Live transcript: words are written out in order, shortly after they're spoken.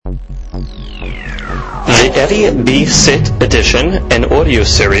The Eddie B. Sit edition and audio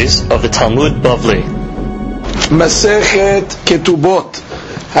series of the Talmud Bavli. Masechet Ketubot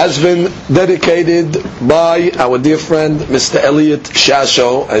has been dedicated by our dear friend Mr. Elliot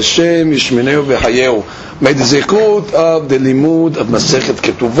Shasho. Hashem Yishmeneu v'Hayeu. May the zikut of the limud of Masechet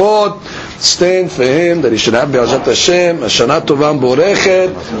Ketuvot stand for him, that he should have Be'ezrat Hashem Shana Tova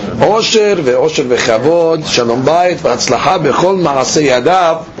Borechet, Osher ve'Osher ve'Chavod, Shalom Bayit v'Hatzlacha b'chol ma'aseh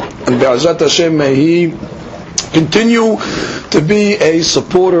yadav, and Be'ezrat Hashem may he continue to be a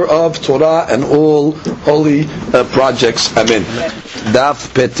supporter of Torah and all holy projects. Amen.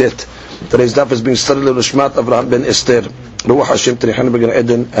 Daf Petit. Today's daf is being studied l'Rishmat Avraham ben Esther. Ruach Hashem Terichanu b'Gan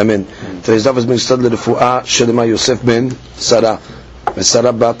Eden. Amen. Today's daf is being studied l'Refuah Shelema Yosef ben Sarah.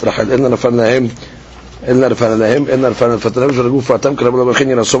 Sarah bat Rachel. Ilna nafal lahem. Ilna nafal lahem. Ilna nafal lahem. V'regu fatam k'rabu l'bachin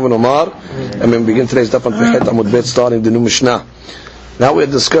yinasov v'nomar. Amen. Begin today's daf on Pechet Amud Bet, starting the new Mishnah. Now we're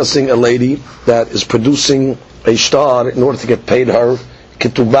discussing a lady that is producing a shtar in order to get paid her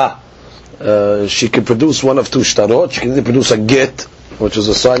ketubah. She can produce one of two shtarot. She can either produce a get, which is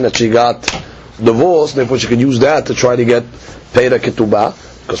a sign that she got divorced, therefore she can use that to try to get paid her ketubah,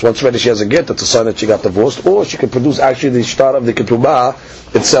 because once already she has a get, that's a sign that she got divorced. Or she can produce actually the shtar of the ketubah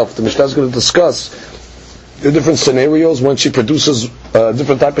itself. The Mishnah is going to discuss the different scenarios when she produces a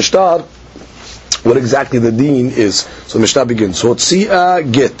different type of shtar, what exactly the deen is. So the Mishnah begins.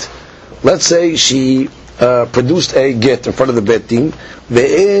 Hotzi'a get. Let's say she produced a get in front of the bet din,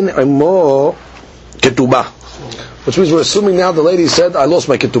 ve'en imo ketubah, which means we're assuming now the lady said, I lost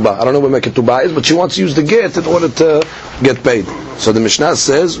my ketubah. I don't know where my ketubah is, but she wants to use the get in order to get paid. So the Mishnah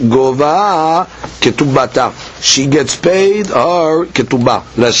says, gova ketubata. She gets paid her ketubah.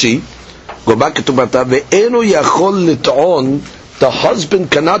 Rashi, gova ketubata, ve'enu yachol lit'on. The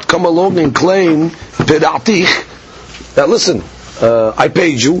husband cannot come along and claim peda'tich, that listen, I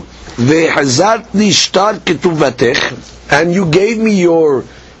paid you, ve'hazatni shtar ketuvatech, and you gave me your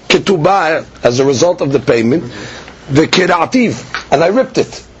ketubah as a result of the payment, ve'kerativ, and I ripped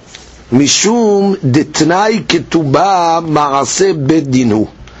it. Mishum detnai ketubah ma'aseh bedinu.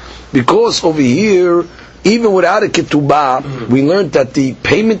 Because over here, even without a ketubah, we learned that the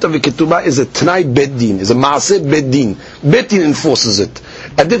payment of a ketubah is a t'nai beddin, is a maaseh beddin. Beddin enforces it.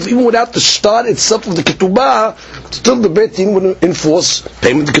 And if even without the shtar itself of the ketubah, still the beddin would enforce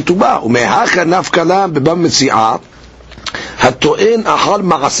payment of the ketubah. Umehacha nafkala bebam metzi'ah, hato'en ahar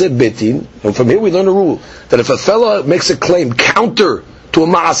maaseh beddin. And from here we learn a rule, that if a fellow makes a claim counter to a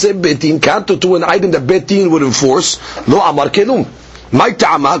maaseh beddin, counter to an item that beddin would enforce, lo amar kelum. Because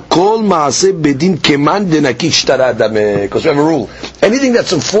we have a rule. Anything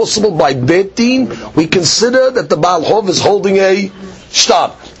that's enforceable by bet din, we consider that the Baal Hov is holding a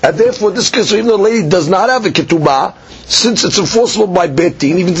shtar. And therefore, this case, even though the lady does not have a ketubah, since it's enforceable by bet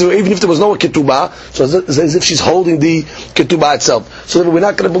din, even if there was no ketubah, so it's as if she's holding the ketubah itself. So we're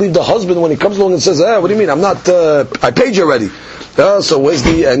not going to believe the husband when he comes along and says, what do you mean? I'm not, I paid you already. So where's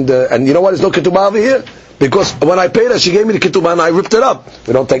the, and you know what, there's no ketubah over here? Because when I paid her, she gave me the ketubah and I ripped it up.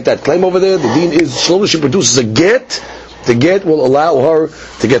 We don't take that claim over there. The deen is, slowly she produces a get, the get will allow her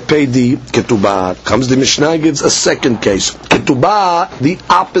to get paid the ketubah. Comes the Mishnah, gives a second case. Ketubah, the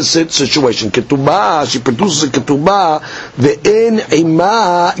opposite situation. Ketubah, she produces a ketubah, ve'en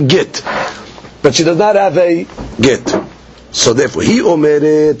ima get. But she does not have a get. So therefore, he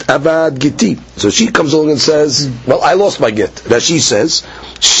omeret avad giti. So she comes along and says, well, I lost my get. That she says,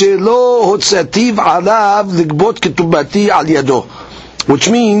 shelo hotzativ alav ligbot ketubati al yado, which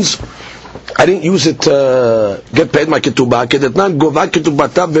means I didn't use it to get paid my ketubah. Kedetnan gova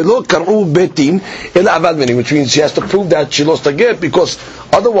ketubata velo karu betin el avad meni, which means she has to prove that she lost a get, because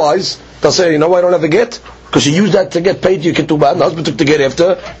otherwise they'll say, you know why I don't have a get? Because she used that to get paid your ketubah, and the husband took the get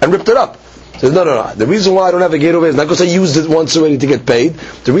after and ripped it up. Says, no. The reason why I don't have a get over here is not because I used it once already to get paid.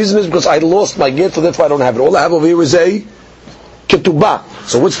 The reason is because I lost my get, so therefore I don't have it. All I have over here is a ketubah.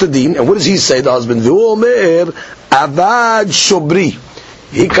 So what's the deen? And what does he say, the husband? V'omer avad shobri.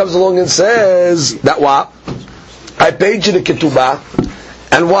 He comes along and says that what? I paid you the ketubah,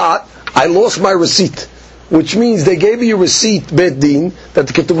 and what? I lost my receipt. Which means they gave you a receipt, bet din, that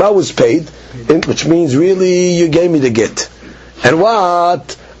the ketubah was paid, which means really you gave me the get. And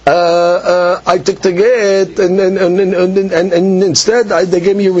what? I took the get, and instead they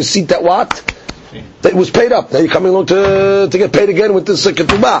gave me a receipt that what? That was paid up. Now you're coming along to get paid again with this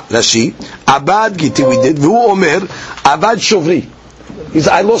ketubah. Rashi, abad giti we did. V'hu omer abad shovri. He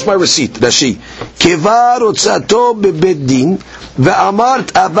said, I lost my receipt. Rashi, kevar otzato bebet din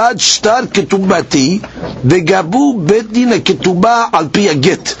ve'amart abad shtar ketubati ve'gabu bet din ketubah al pi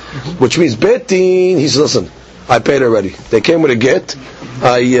get. Which means bet din. He says, listen, I paid already. They came with a get.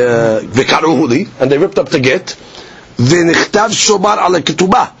 and they ripped up the get.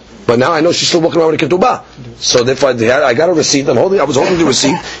 But now I know she's still walking around with a ketubah. So therefore I got a receipt. I was holding the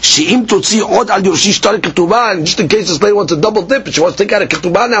receipt. And just in case this lady wants to double dip, she wants to take out a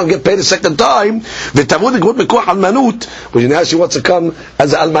ketubah now and get paid a second time. But now she wants to come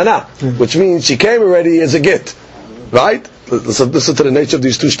as an almana, which means she came already as a get. Right? Listen to the nature of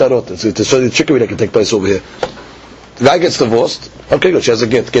these two shtarot. To show you the trickery that can take place over here. The guy gets divorced. Okay, good. She has a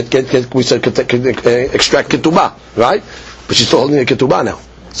get. We said extract ketubah, right? But she's still holding a ketubah now.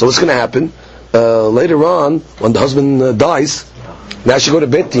 So what's going to happen? Later on, when the husband dies, now she go to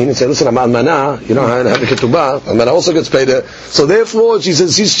Beit Din and say, listen, I'm almana, I have a ketubah. Almana also gets paid. So therefore, she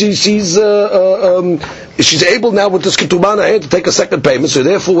says she's able now with this ketubah to take a second payment. So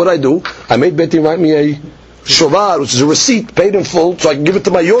therefore, what I do, I made Beit Din write me a shovar, which is a receipt paid in full, so I can give it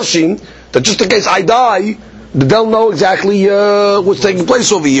to my Yoshim, that just in case I die, they'll know exactly what's taking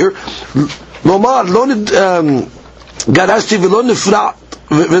place over here. Lomar, garashti v'lo nifrat.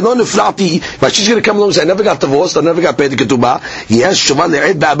 But she's going to come along and say, I never got divorced, I never got paid the ketubah. Yes, shovar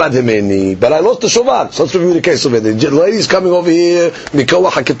le'ed ba'abad himeni. But I lost the shovar. So let's review the case of it. The lady's coming over here,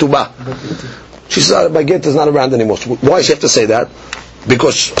 mikawah ha-ketubah. She says, my get is not around anymore. So why does she have to say that?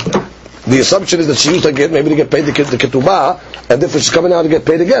 Because the assumption is that she used her get maybe to get paid the ketubah, and therefore she's coming out to get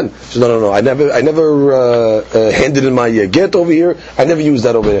paid again. She says, no. I never handed in my get over here. I never used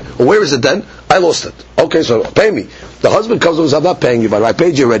that over here. Well, where is it then? I lost it. Okay, so pay me. The husband comes and says, I'm not paying you, but I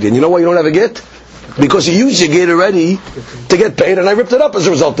paid you already. And you know why you don't have a get? Because you used your get already to get paid, and I ripped it up as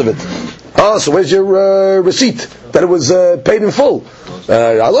a result of it. Oh, so where's your receipt that it was paid in full?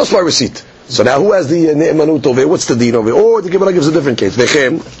 I lost my receipt. So now who has the ne'emanut over here? What's the deen over here? Or the Gemara gives a different case.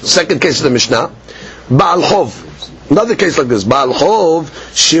 Vechem, second case of the Mishnah. Ba'al chov. Another case like this. Ba'al chov,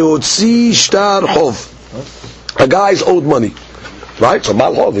 she'otzi shtar chov. A guy's owed money. Right? So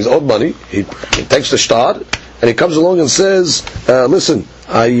Ba'al chov, he's owed money. He takes the shtar, and he comes along and says, listen,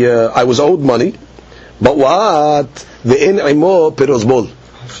 I was owed money, but what? Ve'en imo piros bol.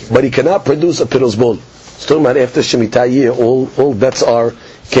 But he cannot produce a piros bol. Still, after Shemitah year, all debts are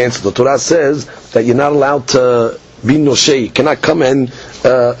cancelled. The Torah says that you're not allowed to be noshe. You cannot come and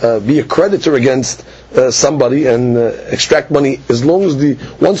be a creditor against somebody and extract money as long as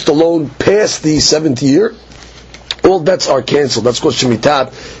once the loan passed the 7th year, all debts are cancelled. That's called Shemitah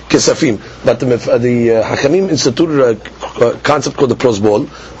Kesafim. But the Hachamim instituted a concept called the prosbol.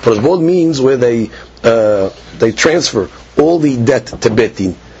 Prosbol means where they transfer all the debt to Beit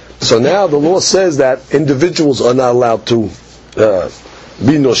Din. So now the law says that individuals are not allowed to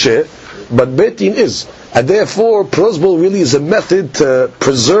be noshe, but Beit Din is. And therefore, prosbol really is a method to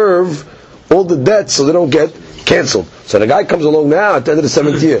preserve all the debts so they don't get cancelled. So the guy comes along now at the end of the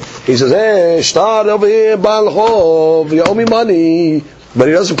 7th year. He says, hey, start over here, Baal Chov, you owe me money. But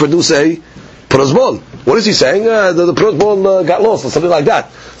he doesn't produce a prosbol. What is he saying? The prosbol got lost or something like that.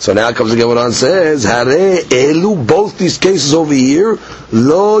 So now comes the Gemara and says, Hare elu, both these cases over here,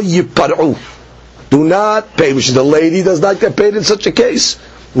 lo yipar'u. Do not pay, which is the lady does not get paid in such a case.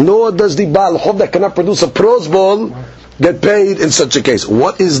 Nor does the Baal Chov that cannot produce a prosbol get paid in such a case.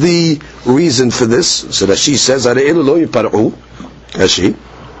 What is the reason for this? So that she says, Hare elu lo yipar'u. Rashi.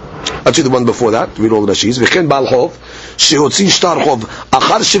 Actually the one before that, read all the Rashis. V'chen Baal Chov, she'otzi shtar chov,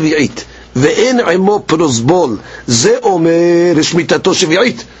 achar shvi'it. Ve'en imo prosbol, ze omer shmitato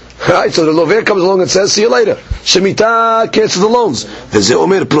shvi'it. Right, so the lover comes along and says, see you later. Shemitah cancels the loans. Ve'ze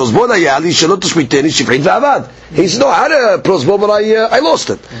omer prosbol ayali shelo tshmiteni shvi'it ve'avad. He says, no, I had a prosbol, but I lost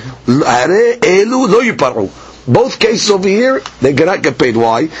it. Hare elu lo yipar'u. Both cases over here, they cannot get paid.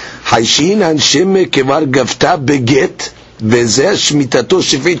 Why? Haishin and sheme kevar gavta beget. Because this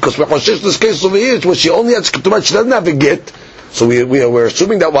case over here is where she only has ketubah, she doesn't have a get. So we're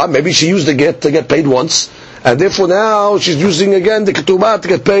assuming that maybe she used the get to get paid once, and therefore now she's using again the ketubah to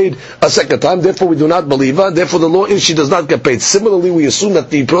get paid a second time. Therefore we do not believe her. Therefore the law is she does not get paid. Similarly, we assume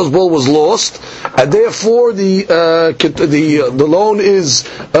that the prosbol was lost, and therefore the loan is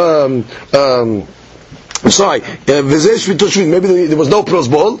maybe there was no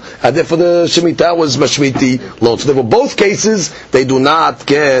prosbol, and therefore the shemitah was mashmiti loan. So therefore both cases they do not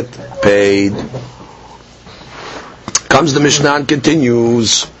get paid. Comes the Mishnah and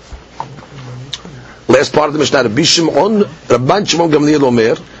continues. Last part of the Mishnah. Rabban Shimon Gamliel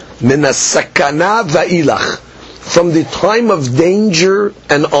Omer, min sakana va'ilach, from the time of danger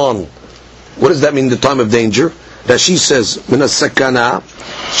and on. What does that mean? The time of danger? Rashi says, min sakana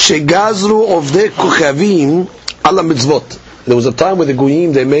shegazru ovdei kuchavim ala mitzvot. There was a time where the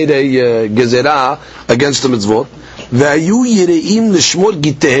goyim they made a gezerah against the mitzvot. Va'ayu yireim l'shmor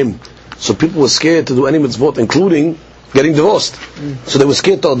gitehem. So people were scared to do any mitzvot, including getting divorced. So they were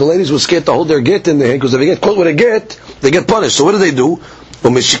scared. The ladies were scared to hold their get in their hand, because if they get caught with a get, they get punished. So what do?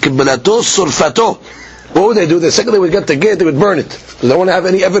 What would they do? The second they would get the get, they would burn it, because they don't want to have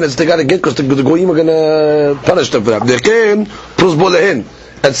any evidence they got a get, because the goyim are going to punish them for that.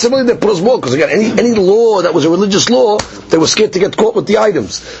 And similarly, the prosbol, because again, any law that was a religious law, they were scared to get caught with the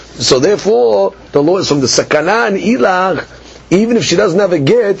items. So therefore, the law is from the sakana and ilah. Even if she doesn't have a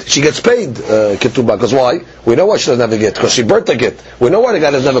get, she gets paid ketubah. Because why? We know why she doesn't have a get, because she burnt the get. We know why the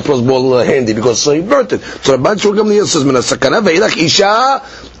guy doesn't have a prosbol handy, because he burnt it. So Rabban Shmuel Gamliel says, "Min sakana ve'ilach isha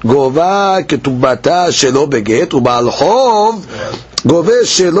gova ketubata shelo beget u'ba'al chov gove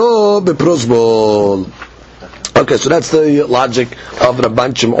shelo beprosbol." Okay, so that's the logic of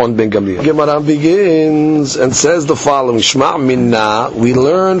Rabban Shimon ben Gamliel. Gemara begins and says the following: Shma' minna, we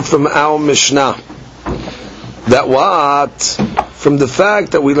learn from our Mishnah that what? From the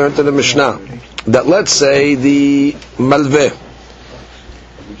fact that we learned in the Mishnah that, let's say, the malveh,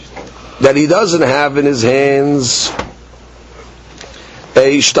 that he doesn't have in his hands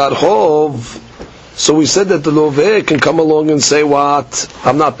a shtar chov, so we said that the loveh can come along and say, what?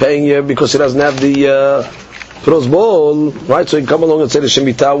 I'm not paying you because he doesn't have the prosbol, right? So he can come along and say the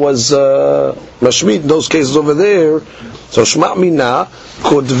shemitah was mashmit in those cases over there. So shma' mina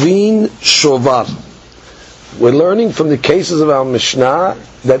kodvin shovar. We're learning from the cases of our Mishnah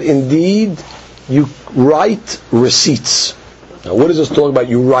that indeed you write receipts. Now, what is this talking about?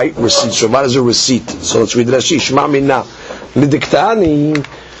 You write receipts. Shovar is a receipt. So let's read Rashi. Shma' mina midiktani.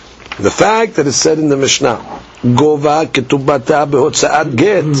 The fact that it's said in the Mishnah, Gova ketubata behotza'at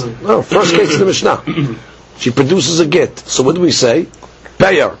get. No, first case in the Mishnah. She produces a get. So what do we say?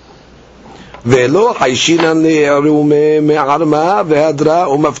 Pay her. ולא חיישינן לערומה מערמה והדרה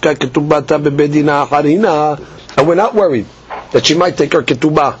ומפקה כתובתה בבדינה אחרינה. And we're not worried that she might take her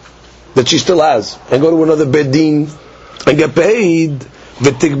ketubah that she still has and go to another bedin and get paid.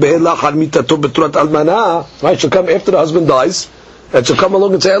 ותגבה לאחר מיתתו בתורת אלמנה. Right, she'll come after the husband dies, and she'll come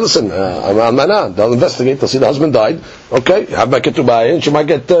along and say, hey, listen, I'm almana. They'll investigate, they'll see the husband died. Okay, have my ketubah, and she might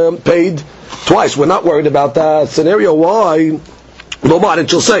get paid twice. We're not worried about that scenario. Why? לומר, and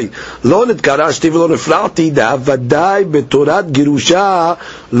she'll say, לא נתגרשתי ולא נפרעתי, דה ודאי בתורת גירושה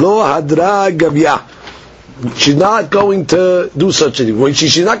לא הדרה גביה. She's not going to do such a thing.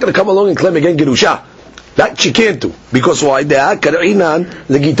 She's not going to come along and claim again girusha. That she can't do. Because why? Because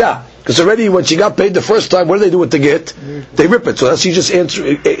already when she got paid the first time, what do they do with the get? They rip it. So that's she's just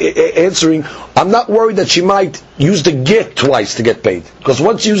answering, I'm not worried that she might use the get twice to get paid. Because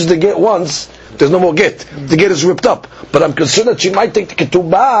once you use the get once, there's no more get. The get is ripped up. But I'm concerned that she might take the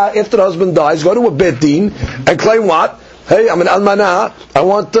ketubah after the husband dies, go to a bet din, and claim what? Hey, I'm an almana, I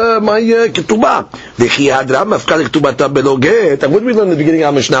want my ketubah. And what did we learn in the beginning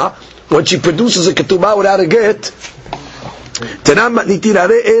of Mishnah? When she produces a ketubah without a get,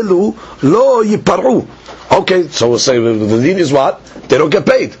 okay, so we'll say the deen is what? They don't get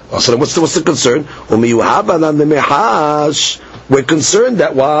paid. So what's the concern? We're concerned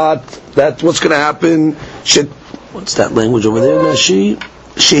that what? That what's going to happen? What's that language over there?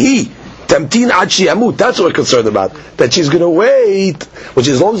 Shehi. Tamtin ad sheyamut. That's what we're concerned about. That she's going to wait, which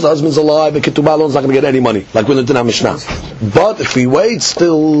as long as the husband's alive, the ketubah alone is not going to get any money, like we learned in our Mishnah. But if we wait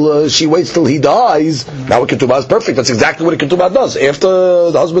till she waits till he dies, now a ketubah is perfect. That's exactly what a ketubah does.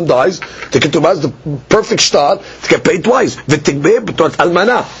 After the husband dies, the ketubah is the perfect start to get paid twice. V'tigbeh b'torat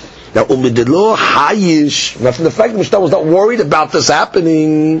almana. Now, umidelo hayish. Now, from the fact that Mishnah was not worried about this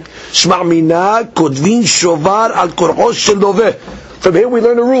happening, shma' mina kodvin shovar al kor'os shel loveh. From here we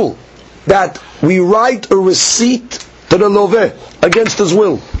learn a rule that we write a receipt to the loveh against his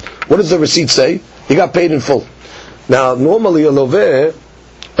will. What does the receipt say? He got paid in full. Now, normally a loveh,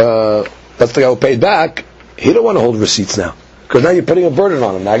 that's the guy who paid back, he don't want to hold receipts now. Because now you're putting a burden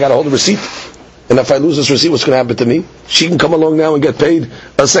on him. Now I got to hold a receipt. And if I lose this receipt, what's going to happen to me? She can come along now and get paid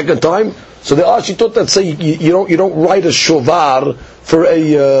a second time. So she thought that say you don't write a shovar for a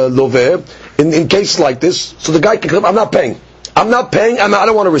loveh in cases like this. So the guy can come, I'm not paying, I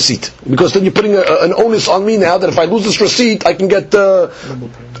don't want a receipt, because then you're putting an onus on me now that if I lose this receipt, I can get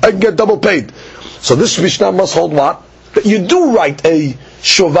double paid. So this Mishnah must hold what? That you do write a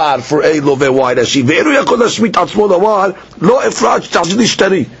shovar for a loveh. Why does she?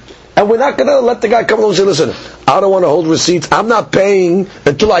 And we're not going to let the guy come along and say, listen, I don't want to hold receipts, I'm not paying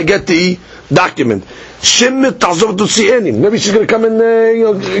until I get the document. Maybe she's going to come and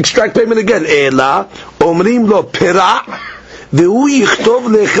extract payment again. והוא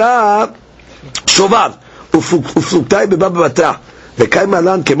יכתוב לך שובר ופלוגתאי בבא בתרא וקיים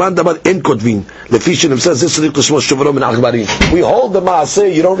עלן כמאן דבר אין כותבין לפי שנמצא זה צריך לשמוע שוברו מן העכברים. We hold the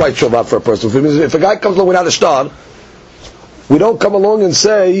maaseh, you don't write shovar for a person. If a guy comes along without a star, We don't come along and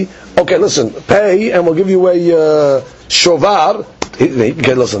say, okay, listen, pay and we'll give you a shovar.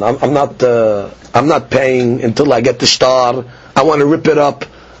 Okay, listen, I'm not paying until I get the star. I want to rip it up.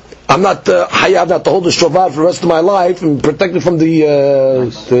 I'm not hayav not to hold the shovar for the rest of my life and protect it from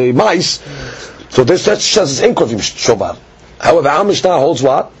the mice. So this says in kodvim shovar. However, our Mishnah holds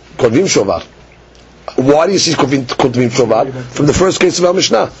what? Kodvim shovar. Why do you see kodvim shovar? From the first case of our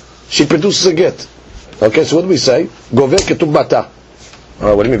Mishnah, she produces a get. Okay, so what do we say? Gove ketub bata.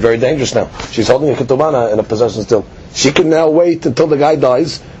 What do you mean? Very dangerous now. She's holding a ketubana in a possession still. She can now wait until the guy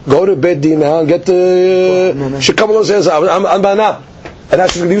dies, go to bed now and get the. She come along and says, "I'm bana," and now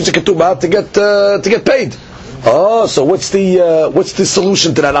she's going to use the ketubah to get paid. Oh, so what's the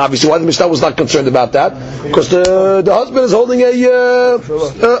solution to that? Obviously, why the Mishnah was not concerned about that? Because the husband is holding a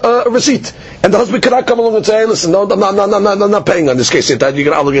receipt, and the husband cannot come along and say, "Hey, listen, no, I'm not paying on this case. You're going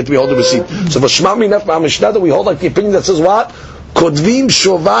to obligate to be holding a receipt." So for Shmami Nef Mishnah, we hold like the opinion that says what? Kodvim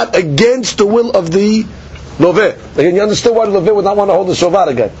shovat against the will of the loveh. Again, you understand why the loveh would not want to hold the shovat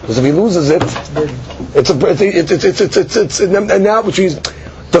again? Because if he loses it, it's and now which means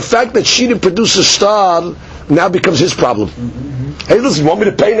the fact that she didn't produce a star now becomes his problem. Hey, listen, you want me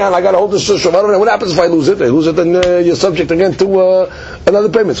to pay now and I got to hold this shovat? What happens if I lose it? I lose it, then you're subject again to another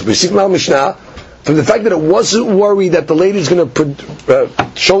payment. So we see from our Mishnah, from the fact that it wasn't worried that the lady is going to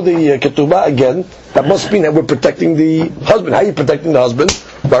show the ketubah again, that must mean that we're protecting the husband. How are you protecting the husband?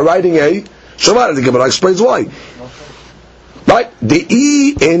 By writing a shovar. The Gemara explains why. Right? The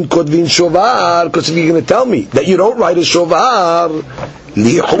E in kodvin shovar, because if you're going to tell me that you don't write a shovar,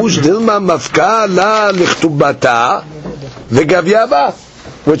 lihush dilma mafka la lichtubata vegavyava,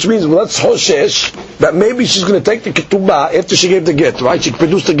 which means let's hoshesh that maybe she's going to take the ketubah after she gave the get, right? She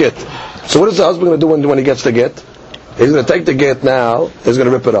produced the get. So what is the husband going to do when he gets the get? He's going to take the get now, he's going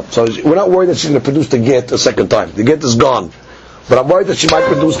to rip it up. So we're not worried that she's going to produce the get a second time. The get is gone. But I'm worried that she might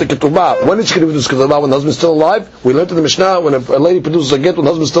produce the ketubah. When is she going to produce ketubah? When the husband's still alive? We learned in the Mishnah, when a lady produces a get when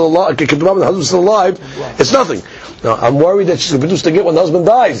the husband's still alive, ketubah when the husband's still alive, it's nothing. Now, I'm worried that she's going to produce the get when the husband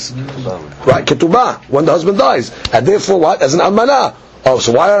dies. Right? Ketubah, when the husband dies. And therefore what? As an almanah. Oh,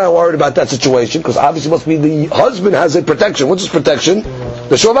 so why am I worried about that situation? Because obviously it must be the husband has a protection. What's his protection?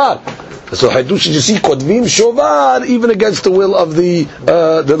 The shovar. So Hadush, you see, kodvim shovar even against the will of the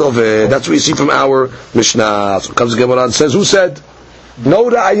loveh. That's what we see from our Mishnah. So comes the Gemara and says, who said? No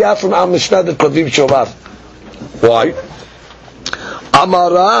ra'ayah from our Mishnah that kodvim shovar. Why?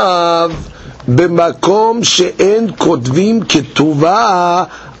 Amarav b'makom she'en kodvim ketuvah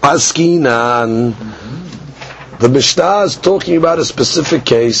askinan. The Mishnah is talking about a specific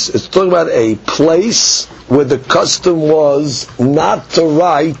case. It's talking about a place where the custom was not to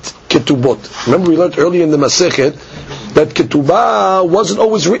write ketubot. Remember we learned earlier in the Masechet that ketubah wasn't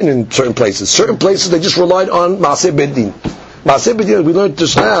always written in certain places. Certain places they just relied on Maaseh Bedin. Maaseh Bedin, we learned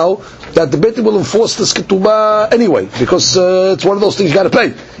just now that the Bedin will enforce this ketubah anyway, because it's one of those things you got to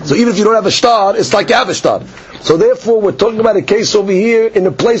pay. So even if you don't have a star, it's like you have a star. So therefore we're talking about a case over here in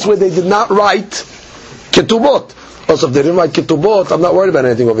a place where they did not write ketubot. Also, if they didn't write ketubot, I'm not worried about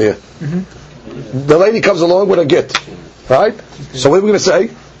anything over here. The lady comes along with a get, right? So what are we going to say?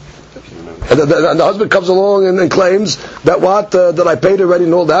 And the husband comes along and claims that that I paid already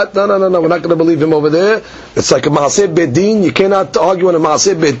and all that. No, we're not going to believe him over there. It's like a maaseh bedin. You cannot argue on a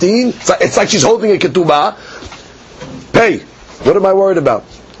maaseh bedin. It's like she's holding a ketubah. Pay. What am I worried about?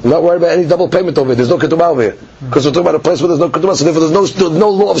 I'm not worried about any double payment over here. There's no ketubah over here. Because we're talking about a place where there's no ketubah. So therefore there's no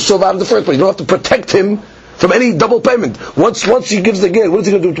law of shovar in the first place. You don't have to protect him from any double payment. Once he gives the get, what is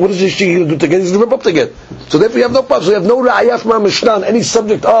he going to do? What is she going to do to get? He's going to rip up the get. So therefore you have no problem. So you have no ra'ayah from our Mishnah on any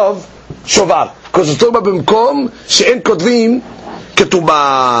subject of shovar. Because it's talking about b'mkom she'en kodvim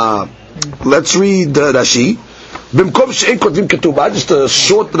ketubah. Let's read Rashi. B'mkom she'en kodvim ketubah, just a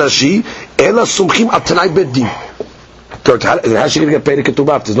short Rashi, ela sumchim al tanai bedin. How is she going to get paid a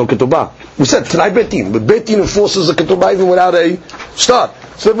ketubah if there's no ketubah? We said tanai bedin, but bedin enforces a ketubah even without a start.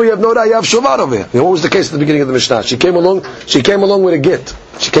 So if we have no ra'ayah of shovar over here. What was the case at the beginning of the Mishnah? She came along with a get.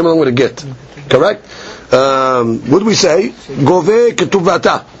 Correct? What do we say? Gove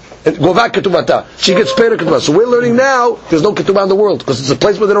ketuvata. She gets paid a ketubah. So we're learning now there's no ketubah in the world because it's a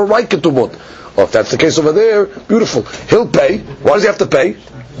place where they don't write ketubot. Oh, if that's the case over there, beautiful. He'll pay. Why does he have to pay?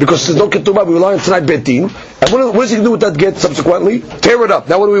 Because there's no ketubah. We rely on tonight betin. And what is he going to do with that get subsequently? Tear it up.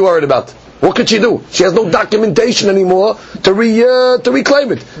 Now what are we worried about? What could she do? She has no documentation anymore to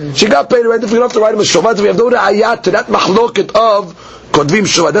reclaim it. She got paid already. If we don't have to write him a shovad, we have no ra'ayat to that mahloket of kodvim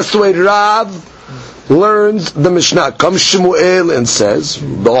shovad. That's the way Rav learns the Mishnah. Comes Shmuel and says,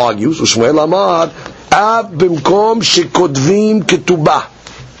 argues, Shmuel Amar, Ab bimkom shekodvim ketubah.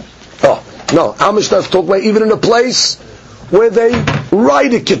 Oh, no. Our Mishnah is talking about even in a place where they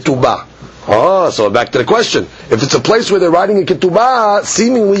write a ketubah. Oh, so back to the question. If it's a place where they're writing a ketubah,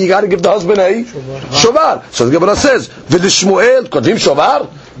 seemingly you got to give the husband a shovar. So the Gemara says, "V'lishmuel kodvim shovar."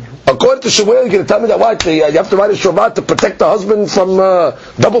 According to Shmuel, you're going to tell me that what? You have to write a shovar to protect the husband from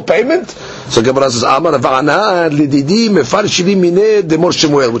double payment? So Gemara says, "Amar va'ana lididi mefarshili mineh de Mor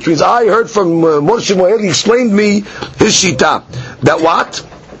Shmuel," which means I heard from Mor Shmuel. He explained me his shita that what?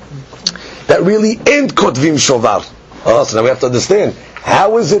 That really ain't kodvim shovar. Oh, so now we have to understand.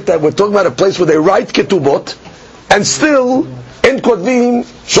 How is it that we're talking about a place where they write ketubot and still in kodvim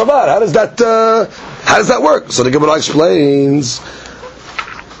shovar? How does that work? So the Gemara explains,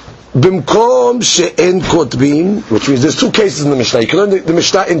 bimkom she'en kotvim, which means there's two cases in the Mishnah. You can learn the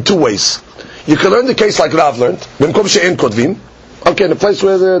Mishnah in two ways. You can learn the case like Rav learned, bimkom she'en kotvim. Okay, in a place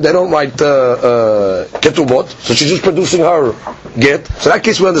where they don't write ketubot, so she's just producing her get. So that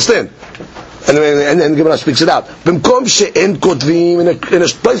case we understand. And then Gemara speaks it out. B'mkom she'en kotvim, in a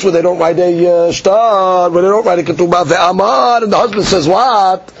place where they don't write a shtar, where they don't write a ketubah, ve'amar, and the husband says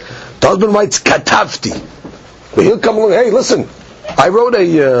what? The husband writes katavti. But he'll come along, hey, listen, I wrote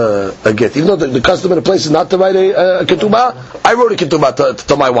a get. Even though the custom in the place is not to write a ketubah, I wrote a ketubah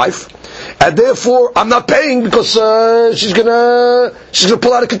to my wife, and therefore I'm not paying because she's gonna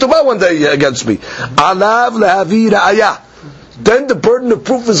pull out a ketubah one day against me. Alav lehavi ra'ayah. Then the burden of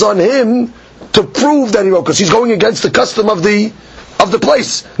proof is on him to prove that he wrote, because he's going against the custom of the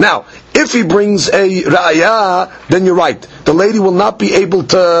place. Now, if he brings a ra'ayah, then you're right. The lady will not be able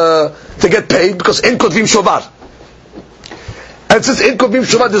to get paid because in kotvim shovar. And since in kotvim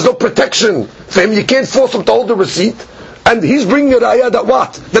shovar, there's no protection for him. You can't force him to hold the receipt. And he's bringing a ra'ayah that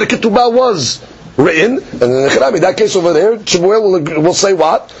what? That a ketubah was written. And in that case over there, Shmuel will say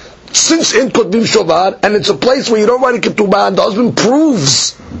what? Since in kotvim shovar, and it's a place where you don't write a ketubah, and the husband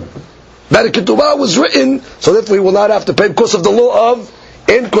proves that a ketubah was written, so therefore he will not have to pay because of the law of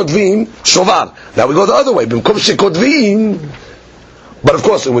in kotvim shovar. Now we go the other way, b'mkom shekotvim. But of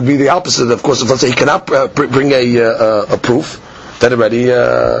course it would be the opposite. Of course, if let's say he cannot bring a proof, then already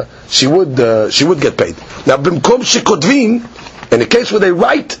she would get paid. Now b'mkom shekotvim, in the case where they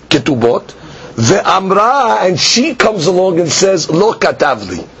write ketubot, the amra, and she comes along and says lo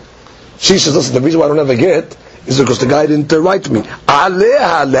katavli. She says, listen, the reason why I don't have a get is because the guy didn't write to me.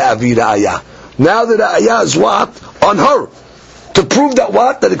 Aleha le'avi ra'ayah. Now the ra'ayah is what? On her. To prove that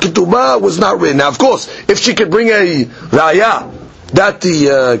what? That the ketubah was not written. Now of course, if she could bring a ra'ayah that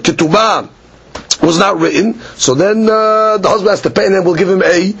the ketubah was not written, so then the husband has to pay and then we'll give him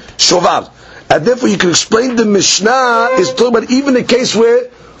a shovar. And therefore you can explain the Mishnah is talking about even a case where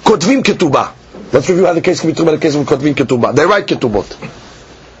kotvim ketubah. Let's review how the case can be talking about a case where kotvim ketubah. They write ketubot.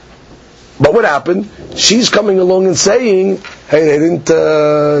 But what happened? She's coming along and saying, "Hey, they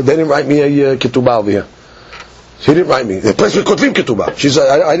didn't write me a ketubah over here. She didn't write me. The place with kotvim ketubah. She said,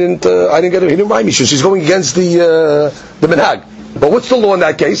 I didn't get it. He didn't write me." She's going against the minhag. But what's the law in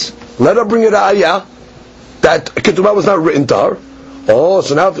that case? Let her bring a ra'ayah that ketubah was not written to her. Oh,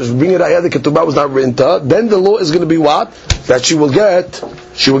 so now if she bring a ra'ayah that ketubah was not written to her, then the law is going to be what? That she will get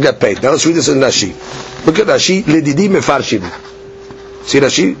paid. Now let's read this in Rashi. Look at Rashi. Lididi mefarshim. See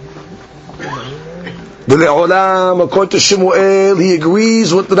Rashi? According to Shmuel, he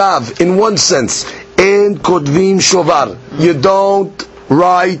agrees with Rav in one sense. In kotvim shovar, you don't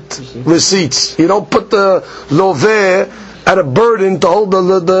write receipts. You don't put the loveh at a burden to hold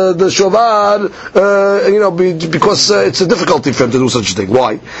the shovar, because it's a difficulty for him to do such a thing.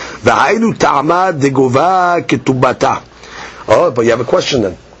 Why? Oh, but you have a question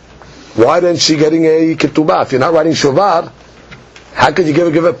then. Why then she getting a ketubah? If you're not writing shovar, how could you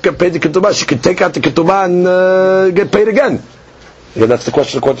get paid the ketubah? She could take out the ketubah and get paid again. Yeah, that's the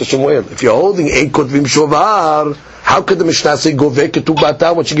question according to Shmuel. If you're holding a kotvim shovar, how could the Mishnah say goveh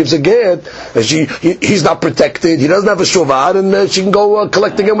ketubata when she gives a get? He's not protected. He doesn't have a shovar, and she can go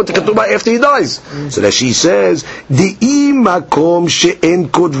collect again with the ketubah after he dies. So that she says the imakom she'en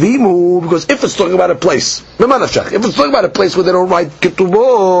kodvimu, because if it's talking about a place, if it's talking about a place where they don't write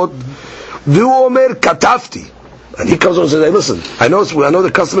ketubot, v'omer katafti. And he comes on and says, "Hey, listen, I know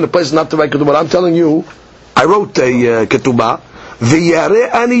the custom in the place is not to write ketubah. I'm telling you, I wrote a ketubah.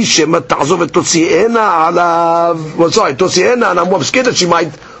 V'yare'ani shema ta'zov et tosi'ena alav." Well, sorry, tosi'ena, and I'm scared that she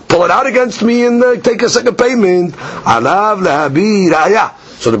might pull it out against me and take a second payment. Alav lehabi ra'ayah.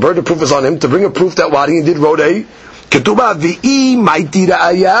 So the burden of proof is on him to bring a proof that what he did wrote a ketubah. V'i maiti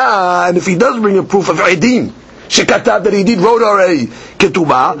ra'ayah. And if he does bring a proof of edim, shekatav that he did wrote her a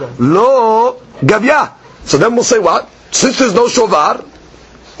ketubah, lo gavya. So then we'll say what? Since there's no shovar,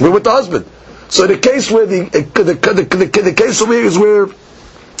 we're with the husband. So the case where the case over here is where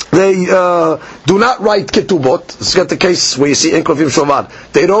they do not write ketubot. Let's get the case where you see en kotvim shovar.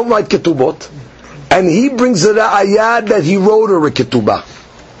 They don't write ketubot, and he brings a ra'ayah that he wrote her a ketubah.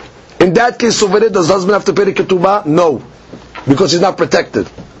 In that case, over there, does the husband have to pay the ketubah? No, because he's not protected.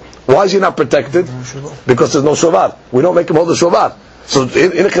 Why is he not protected? Because there's no shovar. We don't make him hold the shovar. So in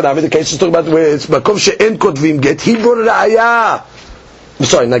the case is talking about where it's makom she'en kotvim get. He brought a ra'ayah.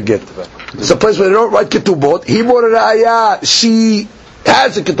 Sorry, not get. It's a place where they don't write ketubot. He brought a ra'ayah. She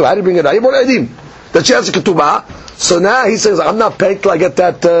has a ketubah. How do you bring it out? He brought edim that she has a ketubah. So now he says, I'm not paying till I get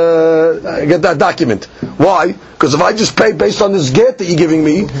that document. Why? Because if I just pay based on this get that you're giving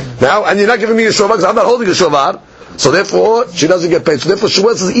me now, and you're not giving me a shovar because I'm not holding a shovar, so therefore she doesn't get paid. So therefore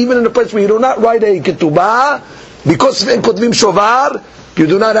Shmuel says, even in a place where you do not write a ketubah, because of en kotvim shovar, you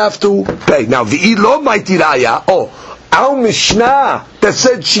do not have to pay. Now v'i lo maiti raya. Our Mishnah that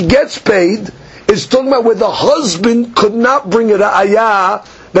said she gets paid is talking about where the husband could not bring a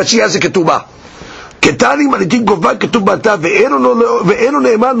ra'ayah that she has a ketubah. Ketani manitin gova ketubata ve'eno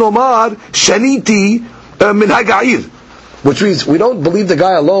ne'eman nomar shaniti minhag ha'ir. Which means we don't believe the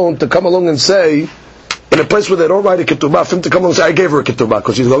guy alone to come along and say, in a place where they don't write a ketubah, for him to come along and say, I gave her a ketubah,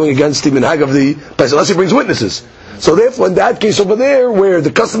 because he's going against the minhag of the place, unless he brings witnesses. So therefore, in that case over there, where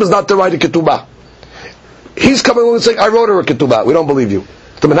the custom is not to write a ketubah, he's coming along and saying, I wrote her a ketubah. We don't believe you.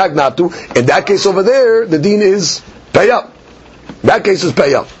 The minhag not to. In that case over there, the deen is pay up. That case is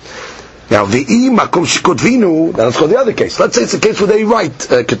pay up. Now, v'i makom shekotvinu. Now let's go to the other case. Let's say it's a case where they write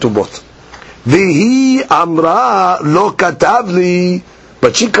ketubot. V'i amra lo katavli.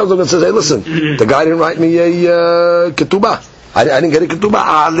 But she comes along and says, hey, listen, the guy didn't write me a ketubah. I didn't get a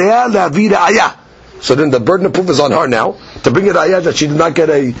ketubah. Alea lavi ra'ayah. So then the burden of proof is on her now to bring a ra'ayah that she did not get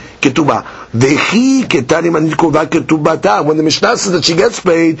a ketubah. Vehi ketani manikova ketubata. When the Mishnah says that she gets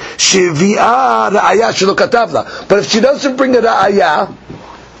paid, shevi'ah ra'ayah shelo katavla. But if she doesn't bring a ra'ayah,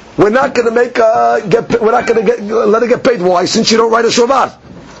 we're not going to let her get paid. Why? Since you don't write a shovar.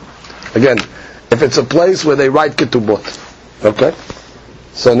 Again, if it's a place where they write ketubot, okay.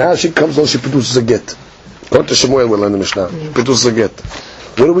 So now she comes along, she produces a get. Go to Shemuel, we'll learn the Mishnah. She produces a get.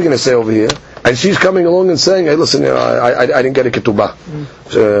 What are we going to say over here? And she's coming along and saying, hey, listen, I didn't get a ketubah.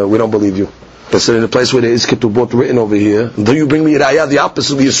 We don't believe you. But in a place where there is ketubot written over here, do you bring me a ra'ayah? The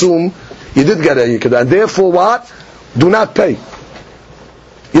opposite, we assume you did get a ketubah. And therefore what? Do not pay.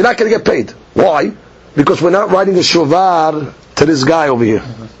 You're not going to get paid. Why? Because we're not writing a shovar to this guy over here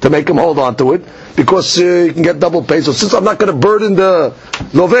to make him hold on to it, because you can get double pay. So since I'm not going to burden the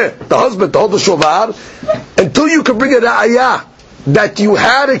loveh, the husband, to hold the shovar, until you can bring a ra'ayah that you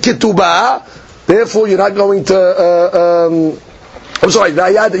had a ketubah, therefore you're not going to.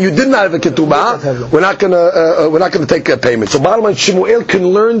 Ra'ayah that you did not have a ketubah. We're not going to take a payment. So bottom line, Shemuel can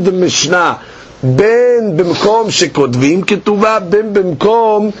learn the Mishnah. Ben b'mkom shekodvim ketubah, ben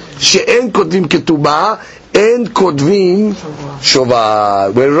b'mkom she'en kodvim ketubah, en kodvim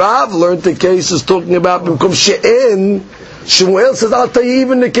shovar. Where Rav learned the case is talking about b'mkom she'en. Shemuel says, I'll tell you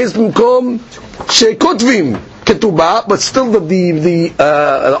even the case b'mkom she'kodvim ketubah, but still the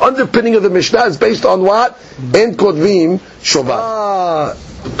underpinning of the Mishnah is based on what? En kodvim shovar.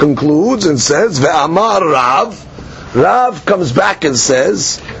 Concludes and says, ve'amar Rav. Rav comes back and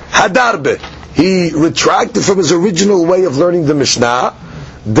says, hadarbe. He retracted from his original way of learning the Mishnah.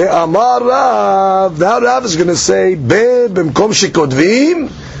 De amar Rav. Now Rav is going to say, ben b'mkom shekodvim,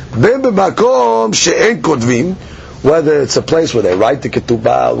 ben b'makom she'en kodvim. Whether it's a place where they write the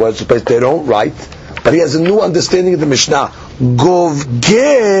ketubah, whether it's a place they don't write. But he has a new understanding of the Mishnah.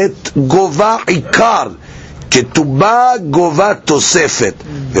 Get gova ikar. Ketubah gova tosefet.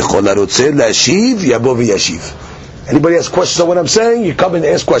 V'chol harotzeh lashiv yabo v'yashiv. Anybody has questions on what I'm saying? You come and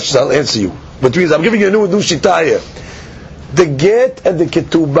ask questions, I'll answer you. But I'm giving you a new shita here. The get and the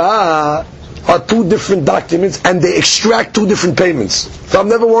ketubah are two different documents, and they extract two different payments. So I'm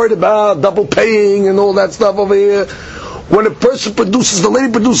never worried about double paying and all that stuff over here. When a person produces, the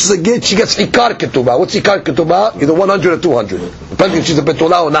lady produces a get, she gets ikar ketubah. What's ikar ketubah? Either 100 or 200. Depending if she's a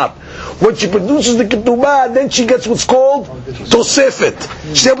betulah or not. When she produces the ketubah, then she gets what's called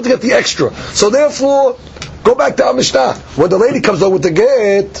tosefet. She's able to get the extra. So therefore, go back to our Mishnah. When the lady comes out with the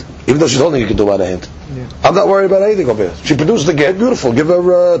get, even though she's holding a ketubah in her hand, I'm not worried about anything over here. She produced the get, beautiful. Give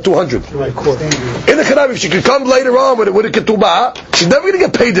her 200. In the Kanav, if she could come later on with a ketubah, she's never going to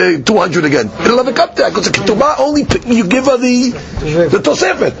get paid 200 again. It'll never come to that, because the ketubah only you give her the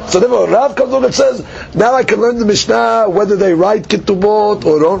tosefet. So therefore, Rav comes on and says, now I can learn the Mishnah whether they write ketubot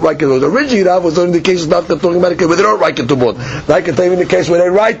or don't write ketubot. Originally, Rav was learning the case not talking about it, whether they don't write ketubot. Now I can tell you in the case where they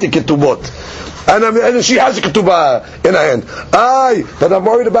write the ketubot. And she has a ketubah in her hand. That I'm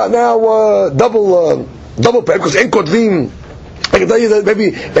worried about now, double pay, because en kodvim I can tell you that maybe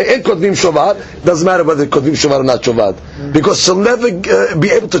in Kodvim Shovad, doesn't matter whether Kodvim Shovad or not Shovad. Because she'll never be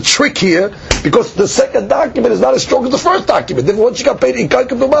able to trick here, because the second document is not as strong as the first document. Then once she got paid Ikar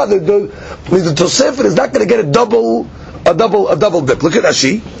Ketubah, the Tosefet is not going to get a double dip. Look at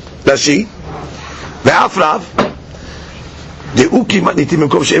Rashi. Ve'afrav. The Uki Matnitim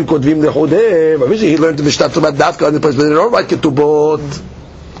Mkom She'em Kodvim Lechodev. Originally he learned the Mishnah about Dafka in the place, but they don't write Ketubot.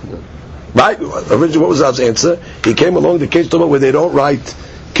 Right? Originally, what was Rav's answer? He came along the case where they don't write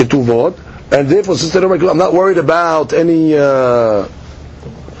Ketuvot, and therefore, since they don't write Ketuvot, I'm not worried about any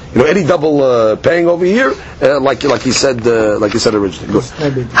any double paying over here, like he said originally.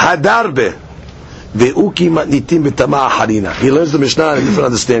 Hadarbe. He learns the Mishnah in a different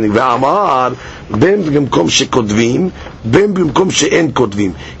understanding. Ve'amar ben b'mkom shekodvim, ben b'mkom she'en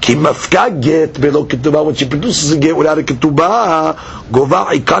kodvim. Ki mafka get below ketubah. When she produces a get without a ketubah, gova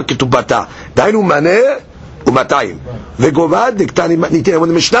ikar ketubata. Dainu maneh umatayim. Ve'gova diktani matnitin. When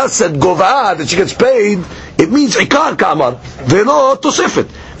the Mishnah said gova, that she gets paid, it means ikar ka'amar. Ve'lo tosefet.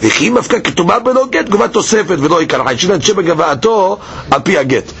 וכי מפקע כתובה בלא גט, גובה תוספת ולא עיקר. שנת שבע גבהתו על פי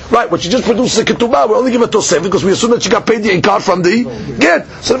הגט. Right, when she just produces a ketubah, we only give a tosefet because we assume that she got paid the ikar from the get.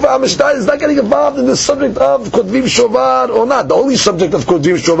 So if our Mishnah is not getting involved in the subject of kodvim shovar or not. The only subject of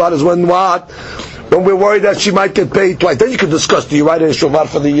kodvim shovar is when what? When we're worried that she might get paid twice. Then you can discuss, do you write a shovar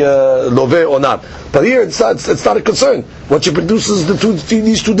for the loveh or not? But here it's not a concern. When she produces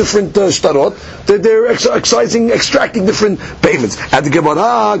these two different shtarot, they're extracting different payments. And the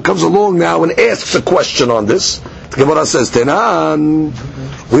Gemara comes along now and asks a question on this. The Gemara says, Tenan,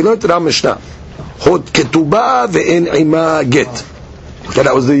 we learned in our Mishnah, Hod ketubah ve'en ima get. Okay,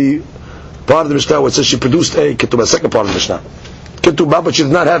 that was the part of the Mishnah where it says she produced a ketubah, second part of the Mishnah. Ketubah, but she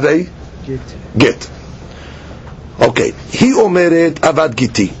did not have a get. Okay. He omeret avad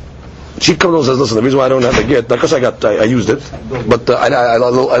giti. She comes and says, listen, the reason why I don't have a get, because I used it, but I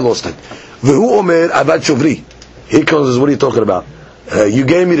lost it. V'hu omer avad shovri. He comes and says, what are you talking about? You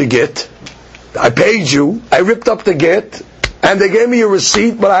gave me the get, I paid you, I ripped up the get, and they gave me a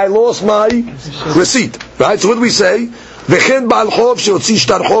receipt, but I lost my receipt. Right? So what do we say? V'chen ba'al chov she'otzi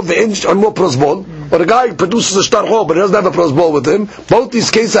shtar chov ve'en anmo prosbol. Or the guy produces a shtar chov, but he doesn't have a prosbol with him. Both these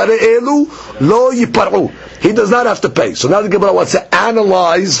cases are elu lo yiparu. He does not have to pay. So now the Gemara wants to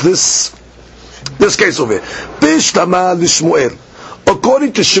analyze this case over here. Bishtama l'Shmuel.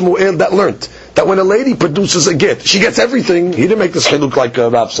 According to Shmuel, that learned that when a lady produces a get, she gets everything. He didn't make this chiluk like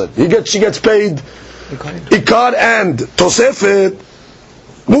Rav said. She gets paid ikar and tosefet.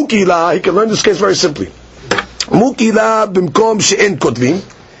 Mukila. He can learn this case very simply. Mukila b'mkom she'en kotvim.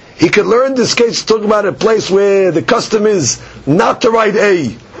 He could learn this case talking about a place where the custom is not to write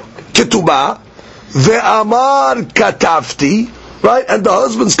a ketubah. Ve'amar katafti. Right? And the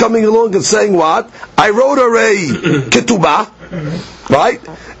husband's coming along and saying what? I wrote her a ketubah. Right?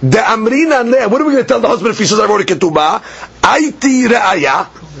 The amrina le. What are we going to tell the husband if he says I wrote a ketubah? Aiti re'aya.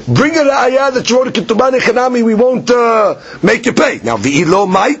 Bring a re'aya that you wrote a ketubah nechanami. We won't make you pay. Now v'ilo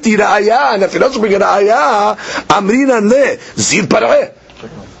ma'iti re'aya. And if he doesn't bring a re'aya, amrina le zil pareh.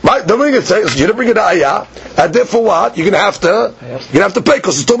 Right? Then we're going to say you didn't bring a re'aya, and therefore what? You're going to have to pay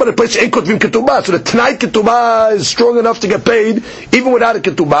because it's talking about a place ain't kotvim ketubah. So the tonight ketubah is strong enough to get paid even without a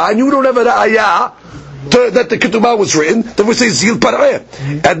ketubah, and you don't have a re'aya that the ketubah was written. Then we say zil pareh,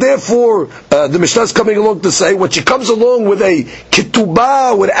 and therefore the Mishnah is coming along to say when she comes along with a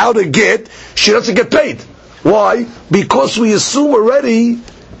ketubah without a get, she doesn't get paid. Why? Because we assume already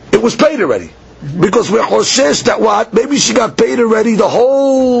it was paid already. Because we're choshesh that what? Maybe she got paid already, the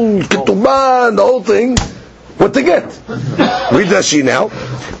whole ketubah and the whole thing. What to get? Read Rashi now.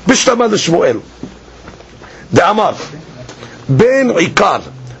 Bishtama l'Shmuel. The Amar. Ben ikar.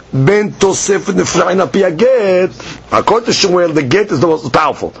 Ben tosef nefra'in api get. According to Shmuel, the get is the most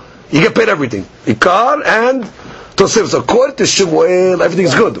powerful. You get paid everything. Ikar and tosef. So according to Shmuel,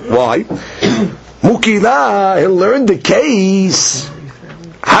 everything's good. Why? Mukila, he'll learn the case.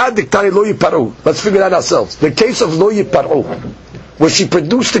 Let's figure that ourselves. The case of lo yiparu, where she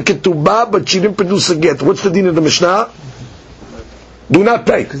produced the ketubah but she didn't produce a get. What's the din of the Mishnah? Do not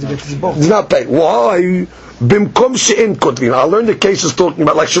pay. Do not pay. Why? Bimkom she'en kotvim. I'll learn the cases talking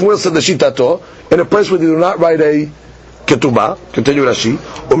about, like Shmuel said, the shitato, in a place where they do not write a ketubah. Continue Rashi.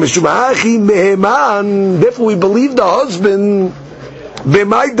 Therefore we believe the husband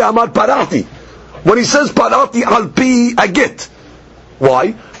b'may damar parati. When he says parati al pi a get.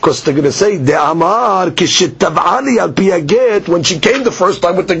 Why? Because they're going to say, the Amar kishetav'ali al pi get, when she came the first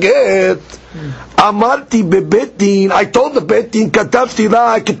time with the get, Amarti bebetin, I told the betin, katafti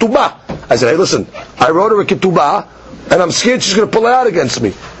la ketubah. I said, hey listen, I wrote her a ketubah, and I'm scared she's going to pull it out against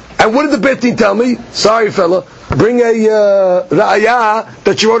me. And what did the betin tell me? Sorry fella, bring a ra'ayah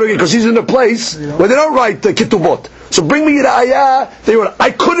that you wrote again, because he's in a place where they don't write Ketuvot. So bring me a ra'ayah. They wrote,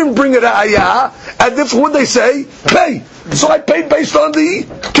 I couldn't bring a ra'ayah, and therefore what they say? Pay. So I paid based on the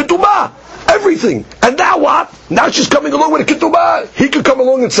Ketubah. Everything. And now what? Now she's coming along with a Ketubah. He could come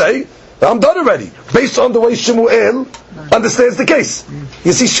along and say, I'm done already. Based on the way Shemuel understands the case.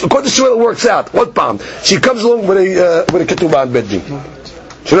 You see, according to Shemuel it works out. What palm? She comes along with a Ketubah and Beddin.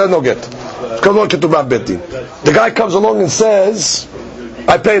 She doesn't know get. She comes along with Ketubah and Beddin. The guy comes along and says,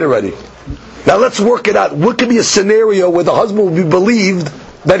 I paid already. Now let's work it out. What could be a scenario where the husband will be believed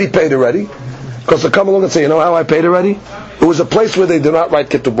that he paid already? Because they'll come along and say, you know how I paid already? It was a place where they do not write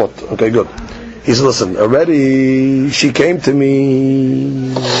Ketubot. Okay, good. He said, listen, already she came to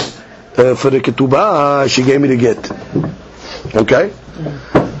me for the Ketubah, she gave me the get. Okay?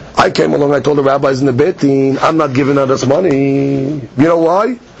 I came along, I told the rabbis in the Betin, I'm not giving her this money. You know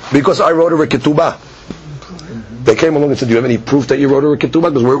why? Because I wrote her a Ketubah. They came along and said, do you have any proof that you wrote her a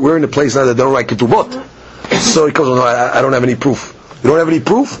Ketubah? Because we're in a place now that they don't write Ketubot. So he goes, no, I don't have any proof. You don't have any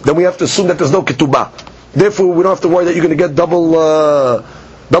proof? Then we have to assume that there's no Ketubah. Therefore, we don't have to worry that you're going to get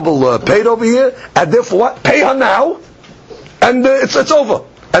double paid over here. And therefore what? Pay her now. And it's over.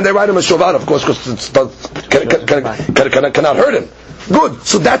 And they write him a shovad, of course, because it cannot hurt him. Good.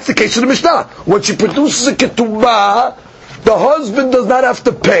 So that's the case of the Mishnah. When she produces a ketubah, the husband does not have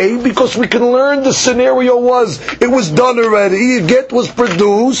to pay, because we can learn the scenario was, it was done already, a get was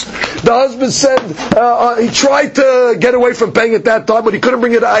produced, the husband said, he tried to get away from paying at that time, but he couldn't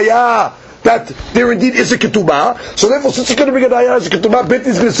bring it ayah, that there indeed is a ketubah. So therefore, since he's going to bring it ayah as a ketubah, Bit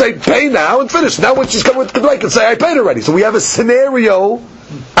is going to say, pay now and finish. Now when she's coming with ketubah, he can say, I paid already. So we have a scenario,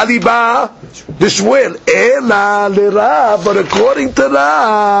 Aliba, the Shmuel, Ela le Rav, but according to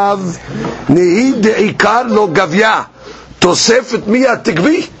Rav, Nihid de'ikar lo gavya, Tosefet miya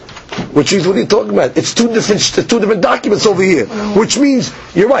tikvi, which is what he's talking about. It's two different documents over here, which means,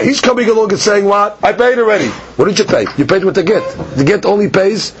 you're right, he's coming along and saying what? I paid already. What did you pay? You paid with the get. The get only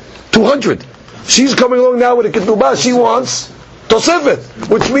pays 200. She's coming along now with a ketubah, she wants Tosefet,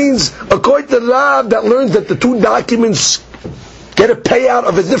 which means, according to Rav, that learns that the two documents get a payout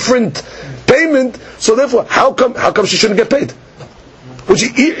of a different payment, so therefore, how come she shouldn't get paid? Which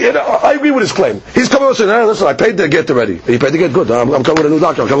I agree with his claim. He's coming and saying, hey, listen, I paid the get already. He paid the get, good. I'm coming with a new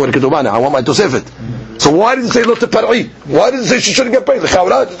doctor. I'm coming with a ketubah now. I want my tosefet. So why did it say lo tepar'i? Why did it say she shouldn't get paid?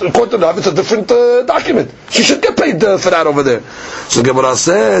 According to Rav, it's a different document. She should get paid for that over there. So Gemara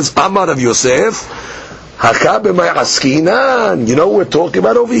says, Amar of Yosef, haka b'may askinan. You know what we're talking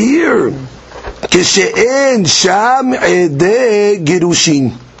about over here. Kishe'en sham ede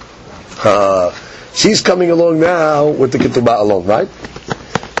girushin. She's coming along now with the ketubah alone, right?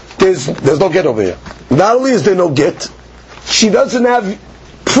 There's no get over here. Not only is there no get, she doesn't have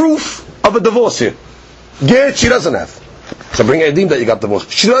proof of a divorce here. Get she doesn't have. So bring edim that you got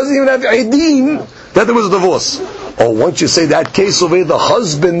divorced. She doesn't even have edim that there was a divorce. Oh, once you say that case over here, the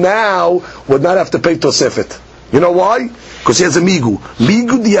husband now would not have to pay tosefet. You know why? Because he has a migu.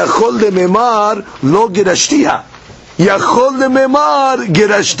 Migu diyachol lememar lo gerashtiha. Yachol lememar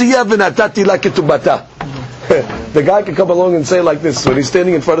gerashtiha v'natati la ketubata. The guy can come along and say like this when he's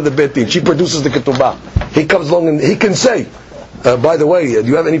standing in front of the Beit Din. She produces the ketubah. He comes along and he can say, by the way, do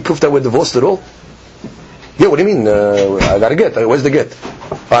you have any proof that we're divorced at all? Yeah, what do you mean? I got a get. Where's the get?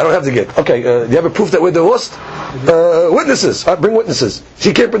 I don't have the get. Okay, do you have a proof that we're divorced? Witnesses. Bring witnesses.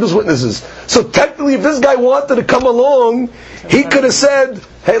 She can't produce witnesses. So technically, if this guy wanted to come along, he could have said,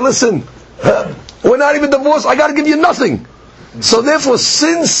 hey, listen, we're not even divorced. I got to give you nothing. So therefore,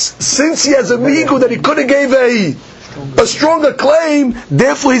 since he has a migu that he could have gave a stronger claim,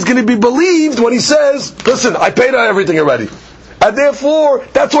 therefore he's going to be believed when he says, listen, I paid her everything already. And therefore,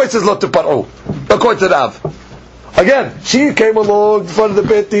 that's why it says, lo tepar'u, according to Rav. Again, she came along in front of the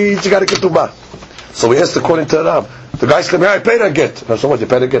Beit Din, she got a ketubah. So we asked according to Rav. The guy's coming, I paid her get. Now, so what, you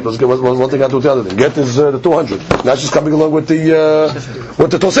paid her get? Let's get one thing out to the other thing. Get is the 200. Now she's coming along with the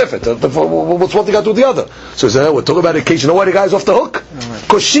tosefet. What's one thing out to the other? So he said, we're talking about a case. You know why the guy's off the hook?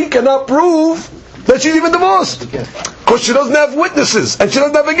 Because she cannot prove that she's even divorced. Because she doesn't have witnesses. And she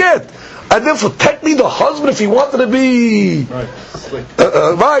doesn't have a get. And therefore, technically, the husband, if he wanted to be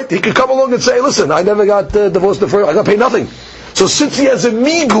right, he could come along and say, listen, I never got divorced the first, I got to pay nothing. So since he has a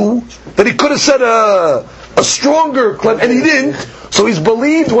migu, that he could have said a stronger claim, and he didn't, so he's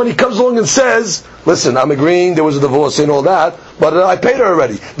believed when he comes along and says, listen, I'm agreeing there was a divorce and all that, but I paid her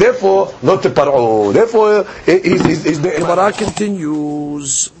already. Therefore, lo tepar'u. Therefore, he's the Gemara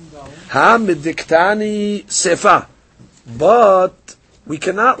continues. Ha mediktani sefa. But we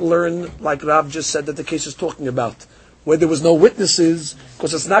cannot learn, like Rav just said, that the case is talking about. where there was no witnesses,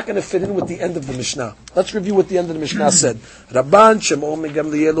 because it's not going to fit in with the end of the Mishnah. Let's review what the end of the Mishnah said. Rabban Shimon ben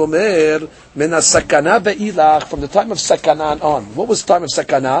Gamliel Omer, min sakana be'ilach, from the time of sakana on. What was the time of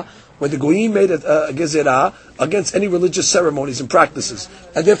sakana? When the goyim made a gezerah against any religious ceremonies and practices.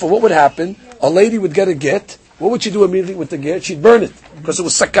 And therefore, what would happen? A lady would get a get. What would she do immediately with the get? She'd burn it, because it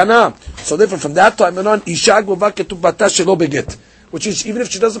was sakana. So therefore, from that time on, isha gova ketubata shelo beget. Which is, even if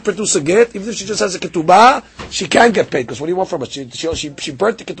she doesn't produce a get, even if she just has a ketubah, she can get paid. Because what do you want from her? She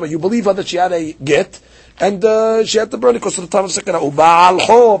burnt the ketubah. You believe her that she had a get, and she had to burn it because of the time of sakana. Uba'al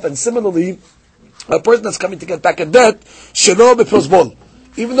chov. And similarly, a person that's coming to get back a debt, shelo beprozbol.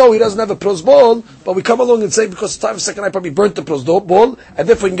 Even though he doesn't have a prosbol, but we come along and say because the time of sakana probably burnt the prosbol, and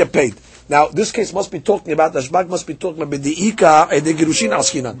therefore he can get paid. Now, this case must be talking about, the Shbag must be talking about b'di'ika ede girushin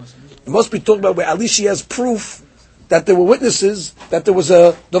askinan. It must be talking about where at least she has proof that there were witnesses that there was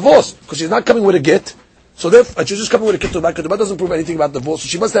a divorce, because she's not coming with a get. So therefore, she's just coming with a ketubah. Ketubah doesn't prove anything about divorce, so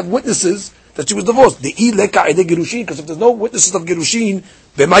she must have witnesses that she was divorced. Di'i leka ede girushin, because if there's no witnesses of girushin,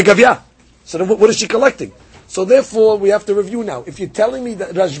 v'mai gavya. So then what is she collecting? So therefore, we have to review now. If you're telling me that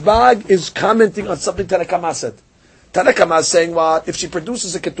Rashbag is commenting on something Tanakama said, Tanakama is saying what? If she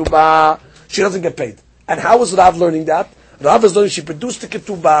produces a ketubah, she doesn't get paid. And how is Rav learning that? Rav is learning she produced the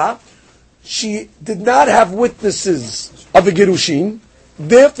ketubah, she did not have witnesses of a gerushin,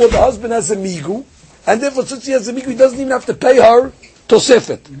 therefore the husband has a migu, and therefore since he has a migu, he doesn't even have to pay her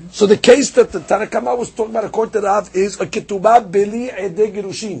tosefet. So the case that the Tanakama was talking about according to Rav is a ketubah beli ede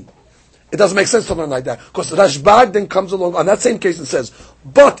gerushin. It doesn't make sense to learn like that. Because Rashbag then comes along on that same case and says,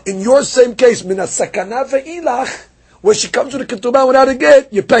 but in your same case, mina sakana ve'ilach, where she comes with a ketubah without a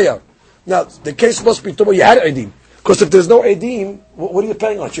get, you pay her. Now, the case must be you had edim. Because if there's no edim, what are you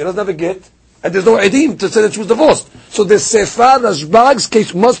paying on? She doesn't have a get, and there's no edim to say that she was divorced. So the Sefer Rashbag's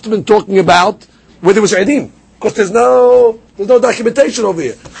case must have been talking about where there was edim. Because there's no documentation over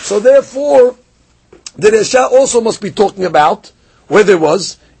here. So therefore, the Resha also must be talking about where there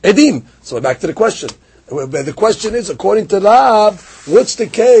was edim. So back to the question. The question is, according to Rav, what's the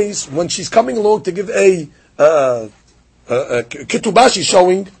case when she's coming along to give a ketubah she's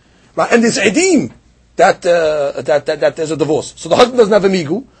showing, right, and there's edim that there's a divorce. So the husband doesn't have a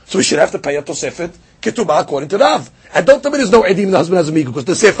migu, so he should have to pay a tosefet ketubah according to Rav. And don't tell me there's no edim and the husband has a migu, because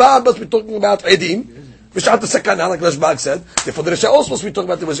the sefer must be talking about edim, v'shat sakana, like Rashbag said. Therefore the Resha also must be talking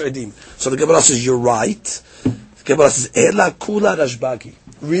about there was edim. So the Gemara says, you're right. The Gemara says, Ela kula Rashbagi.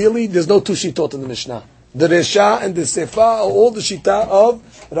 Really, there's no two shitot in the Mishnah. The Resha and the Sefa are all the shita of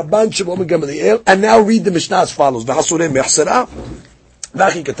Rabban Shimon ben Gamliel. And now read the Mishnah as follows. V'hasurei me'achsera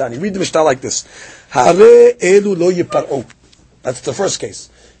v'achi katani. Read the Mishnah like this. Hare elu lo yipar'u. That's the first case.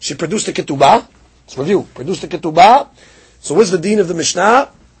 She produced a ketubah. Let's review. Produced a ketubah. So what's the deen of the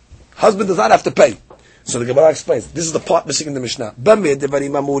Mishnah? Husband does not have to pay. So the Gemara explains. This is the part missing in the Mishnah. B'meh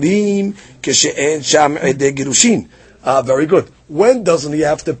devarim amurim keshe'en sham ede girushin. Very good. When doesn't he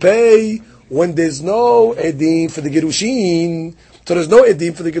have to pay? When there's no edim for the gerushin. So there's no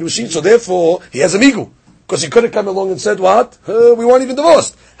edim for the gerushin. So therefore, he has a migu. Because he could have come along and said, what? We weren't even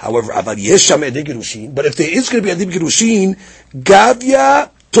divorced. However, aval yesham edim gerushin. But if there is going to be edim gerushin,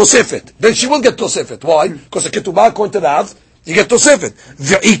 gavya tosefet. Then she will get tosefet. Why? Because the ketubah according to Rav, you get tosefet.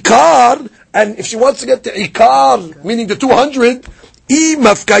 The ikar, and if she wants to get the ikar, meaning the 200,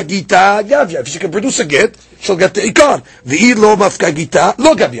 mafkagita gavya. If she can produce a get, she'll get the ikar. V'i lo mafkagita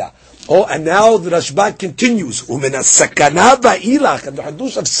lo gavya. Oh, and now the Rashbag continues. Umena sakana va'ilach. And the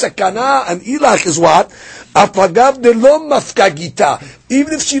hadush of sakana and ilach is what? Apagav de lo mafkagita.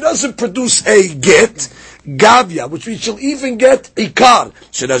 Even if she doesn't produce a get, gavya, which means she'll even get ikar.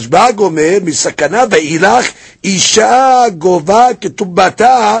 Rashbag omer misakana va'ilach isha gova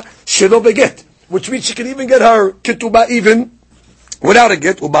ketubata shelo beget. Which means she can even get her ketubah even without a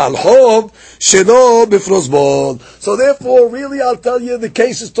get, ubal chov shelo bifrozbol. So therefore, really, I'll tell you, the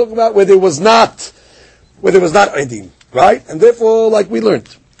case is talking about where there was not edim, right? And therefore, like we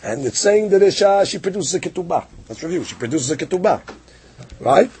learned, and it's saying that she produces a ketubah. Let's review. She produces a ketubah,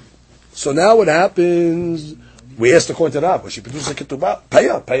 right? So now what happens? We asked according to Rav, she produces a ketubah. Pay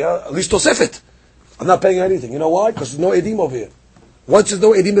her at least tosefet. I'm not paying her anything. You know why? Because there's no edim over here. Once there's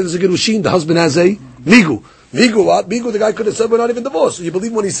no edim, there's a gerushin. The husband has a migu. Migu what? Migu, the guy could have said, we're not even divorced. So you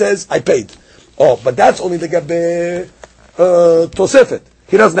believe when he says, I paid. Oh, but that's only the gabe tosefet.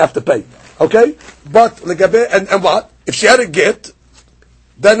 He doesn't have to pay. Okay? But, the gabe, and what? If she had a get,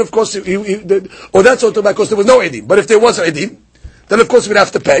 then of course, that's also because there was no edim. But if there was edim, then of course we'd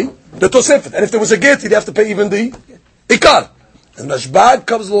have to pay the tosefet. And if there was a get, he'd have to pay even the ikar. And Rashbag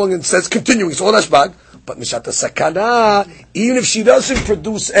comes along and says, continuing, so Rashbag, but Mishata Sakana, even if she doesn't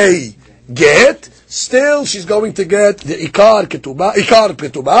produce a get, still she's going to get the ikar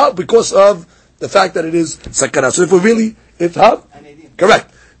ketubah because of the fact that it is sakana. So if we really,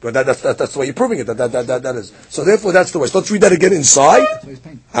 correct. But that's the way you're proving it. That is. So therefore, that's the way. So let's read that again inside.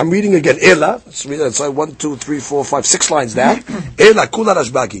 I'm reading again. Ela. Let's read that inside. 1, 2, 3, 4, 5, 6 lines down. Ela kula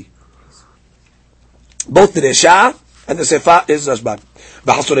rashbagi. Both the resha and the sefa is rashbagi.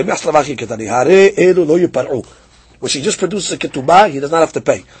 When she just produces a ketubah, he does not have to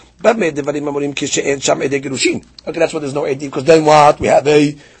pay. Okay, that's why there's no edim, because then what? We have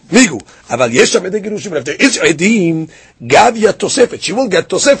a migu. But if there is edim, gavya tosefet. She will get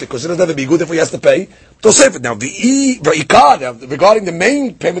tosefet, because she doesn't have a migu, therefore he has to pay tosefet. Now, regarding the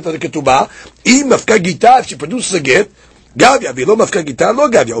main payment of the ketubah, if she produces a get, gavya, v'lo mafka gita, lo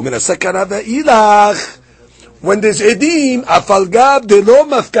gavya. U'min ha-sakana v'ilach. When there's edim, afal gav de lo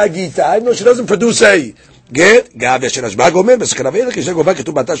mafka gita, no, she doesn't produce a get, גב ישן השבא גומר, בסכנה ואילך, ישן גובה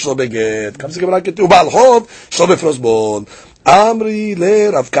כתוב בתא שלו בגט. כמה זה גמרא כתוב? בעל חוב, שלו בפרוסבון. אמרי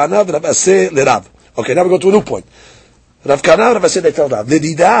לרב כהנא ורב עשה לרב. Okay, now we go to a new point. רב כהנא ורב עשה they tell רב.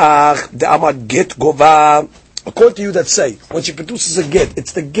 לדידך, דאמר get גובה. According to you that say, when she produces a get,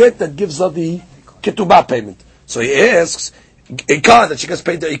 it's the get that gives her the ketubah payment. So he asks, ikar, that she gets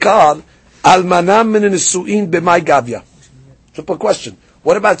paid the ikar, almana min nisuin b'may gavya. Simple question.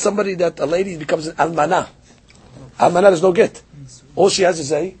 What about somebody that a lady becomes an almana? Almana does no get. All she has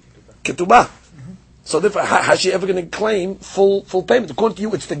is a ketubah. So therefore, how's she ever going to claim full payment? According to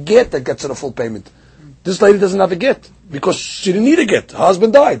you, it's the get that gets her a full payment. This lady doesn't have a get because she didn't need a get. Her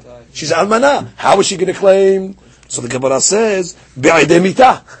husband died. She's almana. How is she going to claim? So the Gemara says, "Be'idei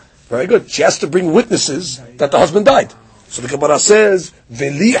mita." Very good. She has to bring witnesses that the husband died. So the Gemara says,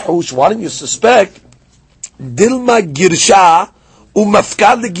 "Velihush." Why don't you suspect dilma girsha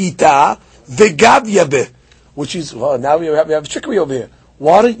umafkal legita vegavya be? Which is, well, now we have trickery over here.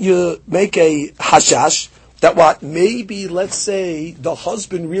 Why don't you make a hashash that what, maybe, let's say, the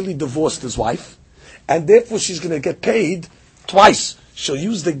husband really divorced his wife, and therefore she's going to get paid twice. She'll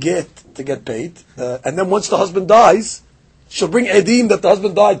use the get to get paid, and then once the husband dies, she'll bring edim that the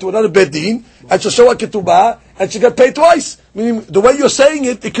husband died to another bedin, and she'll show a ketubah, and she'll get paid twice. Meaning, the way you're saying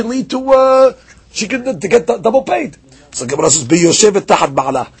it, it can lead to, she can to get double paid. So Gemara says, "Biyoshevet tahat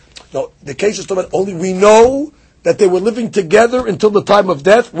ba'ala." No, the case is talking about only we know that they were living together until the time of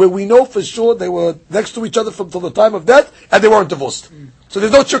death, where we know for sure they were next to each other until the time of death, and they weren't divorced. So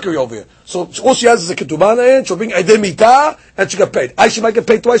there's no trickery over here. So all she has is a ketubah, and she'll bring edemita, and she got paid. She might get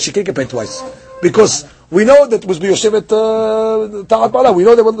paid twice, she can't get paid twice. Because we know that it was biyoshevet tahat ba'ala. We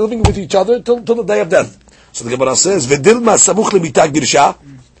know they were living with each other till the day of death. So the Gemara says, "V'dilma samuch lemita girsha."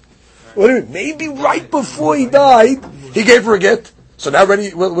 What do you mean? Maybe right before he died, he gave her a get. So now we're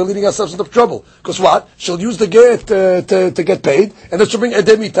leading ourselves into trouble. Because what? She'll use the get to get paid, and then she'll bring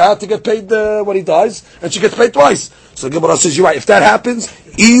edemita to get paid when he dies, and she gets paid twice. So the Gemara says, you're right. If that happens,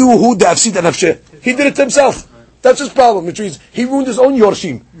 he did it to himself. That's his problem, which means he ruined his own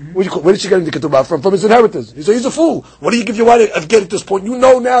yorshim. Where did she get the ketubah from? From his inheritance. He said, he's a fool. What do you give your wife a get at this point? You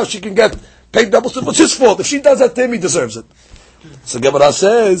know now she can get paid double. So what's his fault? If she does that to him, he deserves it. So Gemara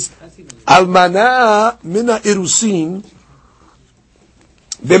says, Almana mina irusin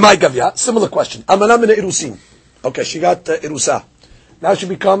b'may gavya. Similar question. Almana mina irusin. Okay, she got irusa. Now she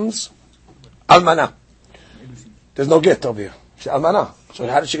becomes almana. There's no get over here. She's almana. So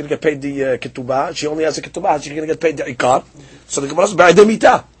how is she going to get paid the ketubah? She only has a ketubah. How's she going to get paid the ikar? So the Gemara says,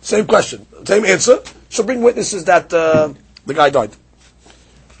 b'idemita. Same question. Same answer. She'll bring witnesses that the guy died.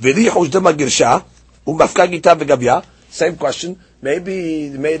 V'lihush dema girsha umafka gita v'gavya. Same question. Maybe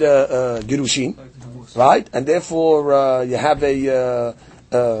they made a girushin, right? And therefore you have a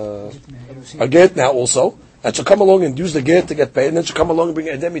get now also. And she'll come along and use the get to get paid, and then she'll come along and bring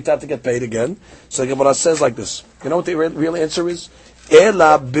a demita to get paid again. So the Gemara says like this. You know what the real answer is?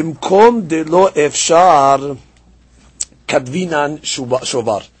 Ela bimkom de lo efshar kadvinan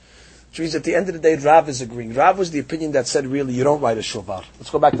shovar. Which means at the end of the day, Rav is agreeing. Rav was the opinion that said, really, you don't write a shovar. Let's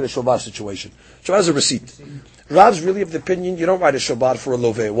go back to the shovar situation. Shovar is a receipt. Rav's really of the opinion, you don't write a shovar for a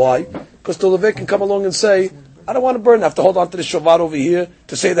loveh. Why? Because the loveh can come along and say, I don't want to burn. I have to hold on to the shovar over here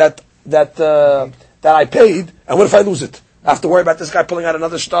to say that I paid, and what if I lose it? I have to worry about this guy pulling out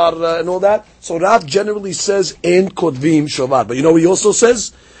another star and all that. So Rav generally says, en kodvim shovar. But you know what he also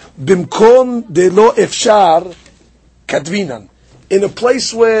says? Bimkom de lo efshar kadvinan. In a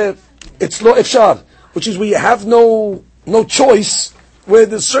place where it's lo efshar, which is where you have no choice, where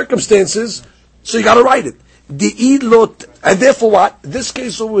there's circumstances, so you got to write it. And therefore what? This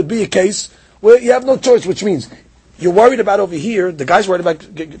case would be a case where you have no choice, which means you're worried about over here, the guy's worried about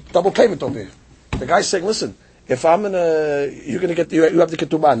double payment over here. The guy's saying, listen, if you have the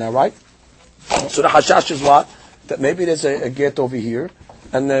ketubah now, right? So the hashash is what? That maybe there's a get over here,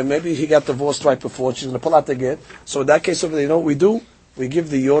 and maybe he got divorced right before, and she's going to pull out the get. So in that case over there, you know what we do? We give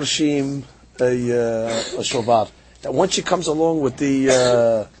the Yorshim a shovar. That once she comes along with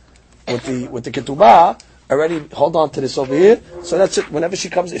the ketubah, already hold on to this over here. So that's it. Whenever she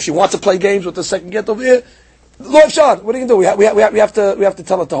comes, if she wants to play games with the second get over here, Lord Shad, what are you going to do? We have to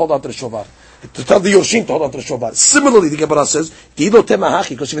tell her to hold on to the shovar. To tell the Yoshim to hold on to the shovar. Similarly, the Gemara says,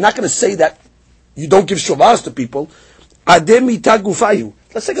 because if you're not going to say that you don't give shovars to people, let's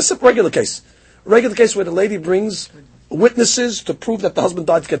take a simple regular case. A regular case where the lady brings witnesses to prove that the husband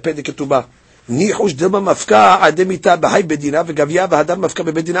died to get paid the ketubah.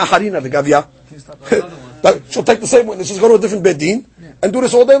 She'll take the same witnesses, go to a different bedin, and do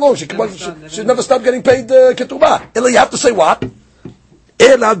this all day long. She'll never stop getting paid ketubah. You have to say what?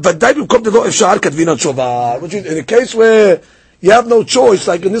 In a case where you have no choice,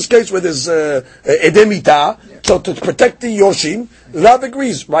 like in this case where there's edemita, so to protect the Yoshim, Rav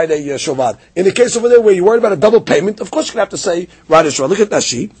agrees, write a shovad. In the case over there where you're worried about a double payment, of course you're going to have to say, write a shovad. Look at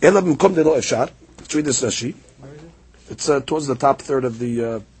Rashi. Let's read this Rashi. It's towards the top third of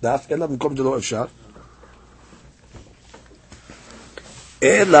the daf.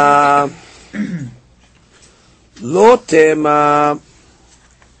 Ela lo tema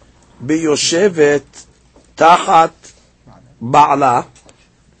biyoshevet tachat ba'ala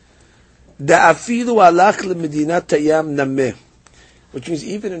da'afilu alach lemedinat tayam nameh, which means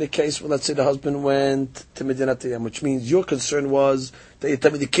even in a case where, let's say, the husband went to Medinat Tayam, which means your concern was that you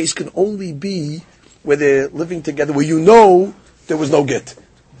tell me the case can only be where they're living together, where you know there was no get.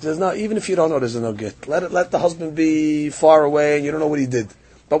 There's no, even if you don't know there's no get, let the husband be far away and you don't know what he did.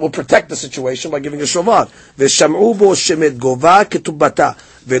 But we'll protect the situation by giving a shovar. V'sham'u bo shemet gova ketubata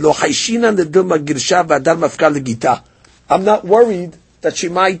ve'lo hayshinan l'dilma girsha v'adar mafkal l'gita. I'm not worried that she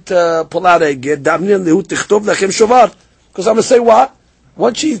might pull out a get. Da'amnin lehu tichtov lachem shovar. Because I'm going to say what?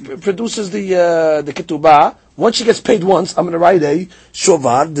 Once she produces the ketubah, once she gets paid once, I'm going to write a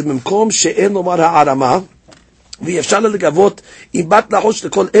shovar. D'mimkom she'en lomar ha'arama. ואפשר לגבות אם בת לחוש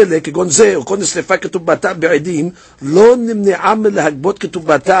לכל אלה, כגון זה, או כל נשרפה כתובתה בעדים, לא נמנעה מלהגבות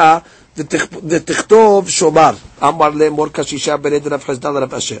כתובתה ותכתוב שובר. אמר למור קשישה ברד רב חסדה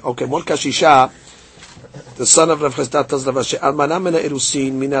לרב אשה. Okay, מור קשישה, the son of רב חסדה tells רב אשה, אלמנה מן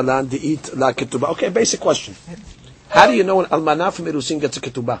האירוסין, מן הלן דאית לה כתובה. Okay, basic question. How do you know an almana from Irusin gets a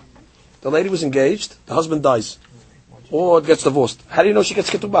ketubah? The lady was engaged, the husband dies, or gets divorced. How do you know she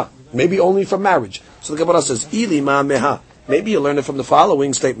gets ketubah? Maybe only from marriage. So the Gemara says, Ili ma meha. Maybe you learn it from the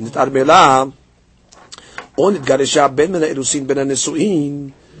following statement. Right?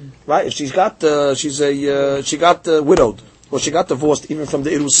 If she got widowed, or she got divorced even from the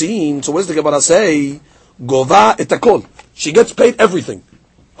Irusin, so what does the Gemara say? Gova etakol. She gets paid everything.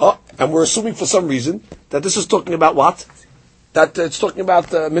 Oh, and we're assuming for some reason that this is talking about what? That it's talking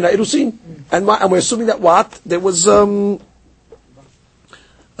about Mina Irusin. And we're assuming that what? There was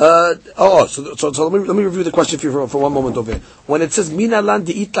so let me review the question for you for one moment over here. When it says Mina lan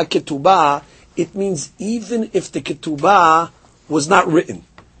di'itla ketubah, it means even if the ketubah was not written.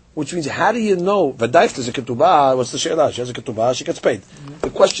 Which means, how do you know? V'daif there's a ketubah, what's the she'elah? She has a ketubah, she gets paid.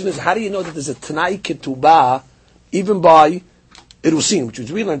 The question is, how do you know that there's a tanai ketubah even by Irusin, which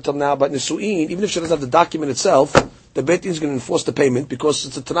we learned until now, but Nisu'in, even if she doesn't have the document itself, the Beit Din is going to enforce the payment because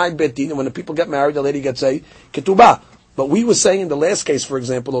it's a Tanai Beit Din, and when the people get married, the lady gets a ketubah. But we were saying in the last case, for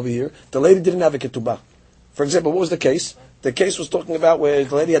example, over here, the lady didn't have a ketubah. For example, what was the case? The case was talking about where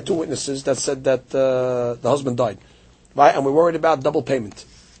the lady had two witnesses that said that the husband died. Right? And we're worried about double payment.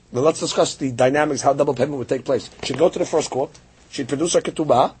 Now let's discuss the dynamics, how double payment would take place. She'd go to the first court, she'd produce her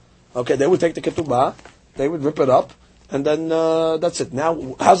ketubah, okay, they would take the ketubah, they would rip it up, and then that's it.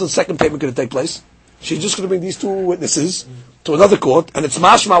 Now, how's the second payment going to take place? She's just going to bring these two witnesses to another court, and it's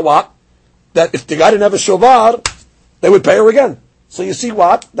mashma what? That if the guy didn't have a shovar, they would pay her again. So you see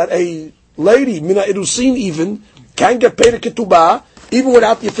what? That a lady, mina irusin even, can get paid a ketubah, even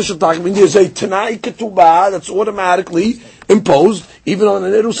without the official document. There's a tanai ketubah that's automatically imposed, even on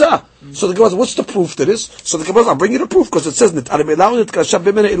an irusa. So the Gemara says, what's the proof to this? So the Gemara says, I'll bring you the proof, because it says, if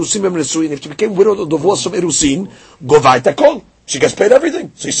she became widowed or divorced from irusin, govaita kol. She gets paid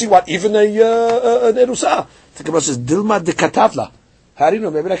everything. So you see what? Even an irusa. The Gemara says, dilma de katavla. How do you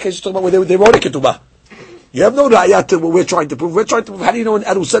know? Maybe that case is talking about where they wrote a ketubah. You have no ra'ayat to what we're trying to prove. We're trying to prove, how do you know when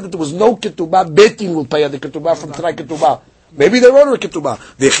Eru said that there was no ketubah, Betin will pay her the ketubah from Tanai ketubah. Maybe they wrote her a ketubah.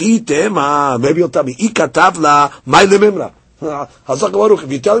 Maybe you'll tell me, ikatavla, my lemimra.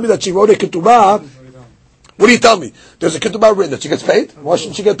 If you tell me that she wrote a ketubah, what do you tell me? There's a ketubah written that she gets paid? Why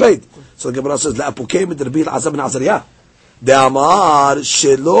shouldn't she get paid? So the Gemara says, la'apukeh mit Rabbi Elazar ben Azariah. De'amar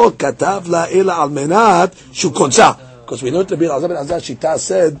shelo katav la ela al menat shukonsa. Because we learned to be Azar ben Azar Shita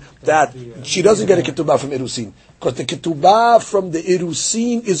said that she doesn't get a ketubah from Irusin. Because the ketubah from the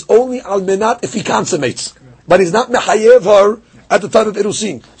Irusin is only al menat if he consummates. But he's not mechayev her at the time of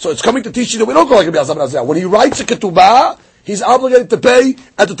Irusin. So it's coming to teach you that we don't go like Rabbi Azar ben Azar. When he writes a ketubah, he's obligated to pay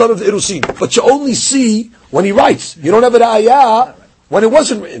at the time of the Irusin. But you only see when he writes. You don't have an ayah when it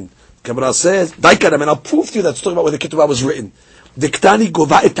wasn't written. Gemara says, Daikaram, and I'll prove to you that's talking about when the ketubah was written. Diktani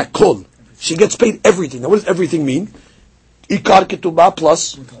gova et hakol. She gets paid everything. Now what does everything mean? Ikar ketubah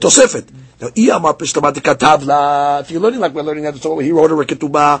plus tosefet. Now, if you're learning like we're learning that, so he wrote her a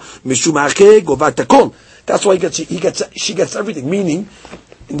ketubah, mishumake gova takol. That's why she gets everything. Meaning,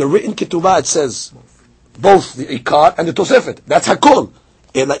 in the written ketubah it says both the ikar and the tosefet. That's hakol.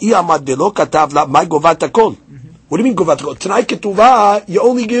 Ela iyamad delo katav la my gova takol. What do you mean gova takol? Tonight ketubah you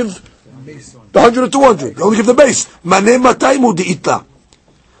only give the 100 or 200. You only give the base. Mane mataymu di'itla.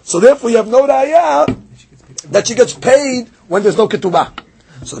 So therefore you have no raya that she gets paid when there's no ketubah.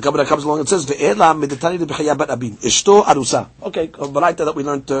 So the Gemara comes along and says, "Ve'ela meditani lebechaya bat abin ishto arusa." Okay, a variety that we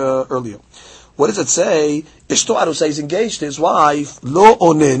learned earlier. What does it say? Ishto arusa is engaged to his wife, lo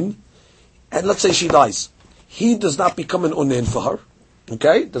onin, and let's say she dies. He does not become an onin for her.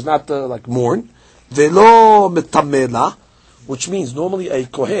 Okay, does not like mourn. Ve'lo metamela, which means normally a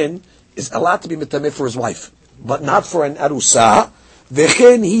kohen is allowed to be metameh for his wife, but not for an arusa.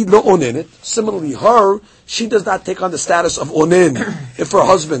 Vechen he lo onin. Similarly, she does not take on the status of onin if her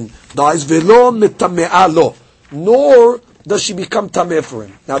husband dies. Velo metamea lo, nor does she become tameh for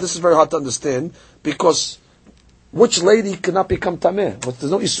him. Now, this is very hard to understand because which lady cannot become tameh? But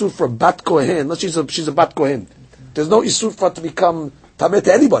there's no isur for a bat kohen. Unless she's a bat kohen. There's no isur for her to become tameh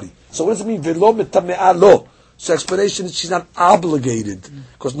to anybody. So what does it mean? Velo metamea lo. So explanation is she's not obligated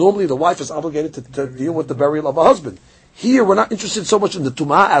because normally the wife is obligated to deal with the burial of her husband. Here, we're not interested so much in the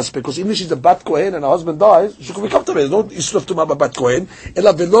Tumah aspect, because even if she's a Bat Kohen and her husband dies, she can become Tameh. There's no issue of Tumah by Bat Kohen.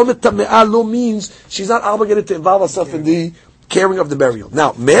 Ela velo metamea lo means she's not obligated to involve herself in the caring of the burial.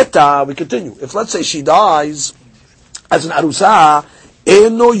 Now, Meta, we continue. If let's say she dies as an Arusa,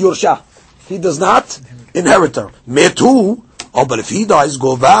 Eno Yorsha. He does not inherit her. Metu, but if he dies,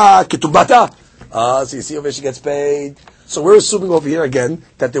 Gova Ketubata. So you see over here she gets paid. So we're assuming over here again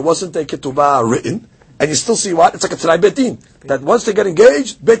that there wasn't a Ketubah written. And you still see what? It's like a Tzrai Betin. That once they get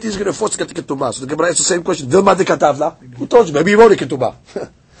engaged, Betin is going to force to get the Ketubah. So the Gemara asks the same question. Vilma de Katavla? Who told you? Maybe he wrote a Ketubah.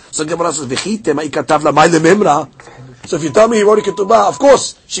 So the Gemara says, V'chite ma'i Katavla ma'i lememra. So if you tell me he wrote a Ketubah, of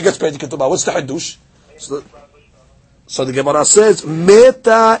course she gets paid the Ketubah. What's the Hadush? So the Gemara says,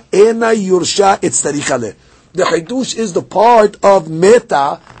 Meta ena yursha etztarichale. The Hadush is the part of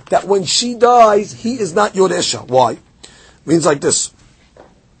Meta that when she dies, he is not Yoresha. Why? Means like this.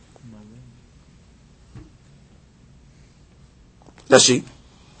 Rashi,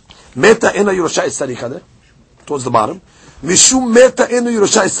 Meta ena Yerusha etzarich towards the bottom. Mishum Meta ena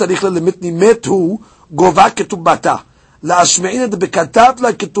Yerusha etzarich lemitni metu gova ketubata laashmeina de bekatav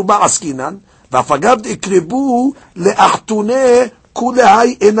la ketubah askinan va'afagav ikrebu leachtune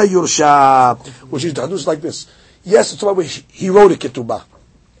kulehai ena Yerusha. Which is like this. Yes, it's about he wrote a ketubah.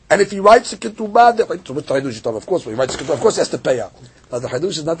 And if he writes a ketubah, so what's the Hadush? Of course, when he writes a ketubah, of course he has to pay her. Now the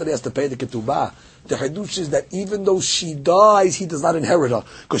Hadush is not that he has to pay the ketubah. The Hadush is that even though she dies, he does not inherit her.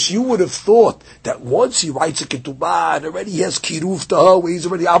 Because you would have thought that once he writes a ketubah, and already he has kiruf to her, where he's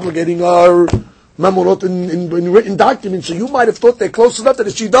already obligating her, memorot in written documents, so you might have thought they're close enough that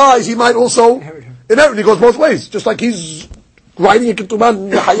if she dies, he might also inherit. He goes both ways. Just like he's writing a ketubah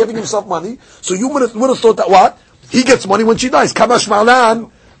and hayaving himself money. So you would have thought that what? He gets money when she dies. Kamash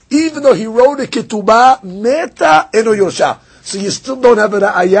malan. Even though he wrote a ketubah, meta eno yosha. So you still don't have an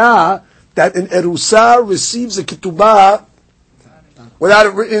ayah that an erusa receives a ketubah without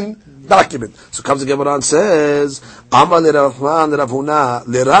a written document. So comes the Gemara and says, Amar l'Ravman l'Ravuna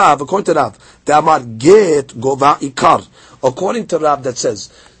l'Rav, according to Rav, the Amar get gova ikar. According to Rav that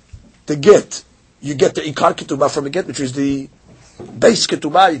says, the get, you get the ikar ketubah from the get, which is the base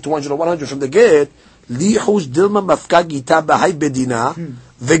ketubah, 200 or 100 from the get, lihush dilma mafka gita b'hai bedina,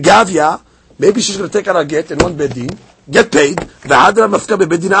 v'gavya, maybe she's going to take out a get in one bedin, get paid, v'hadra mafka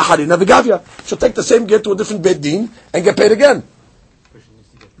b'bedina acharina v'gavya. She'll take the same get to a different bedin and get paid again.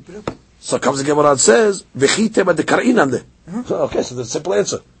 So comes the Gemara and says, v'chite b'dekar'inan le. Okay, so the simple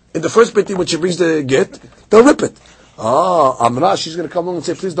answer. In the first bedin, when she brings the get, they'll rip it. Amra, she's going to come along and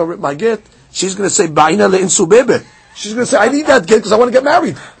say, please don't rip my get. She's going to say, ba'ina le'insu bebe. She's going to say, I need that get because I want to get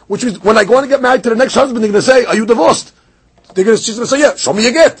married. Which means, when I go on to get married to the next husband, they're going to say, are you divorced? She's going to say, yeah, show me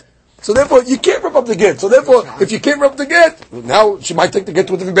your get. So therefore, you can't rip up the get. So therefore, if you can't rip up the get, now she might take the get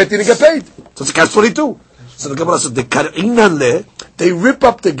to a different bet and get paid. So it's a catch 22. So the Gemara says, they rip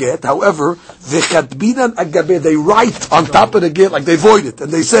up the get. However, they write on top of the get, like they void it,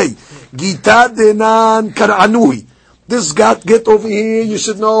 and they say, Gita denan kar'anui. This get over here, you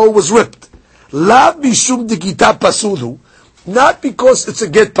should know, was ripped. La bishum de gita pasulu. Not because it's a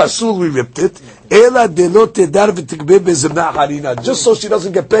get pasul we ripped it. Ela delo tedar v'tikbe bezemna harina. Just so she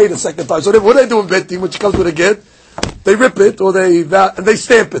doesn't get paid a second time. So what do they do in betting when she comes with a get? They rip it, or they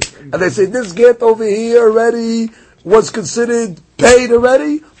stamp it, and they say this get over here already was considered paid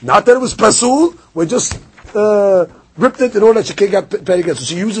already. Not that it was pasul. We just ripped it in order that she can't get paid again. So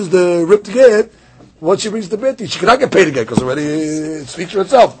she uses the ripped get. Once she reads the bit, she cannot get paid again because already it speaks for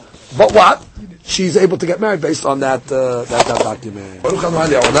itself. But what? She's able to get married based on that document.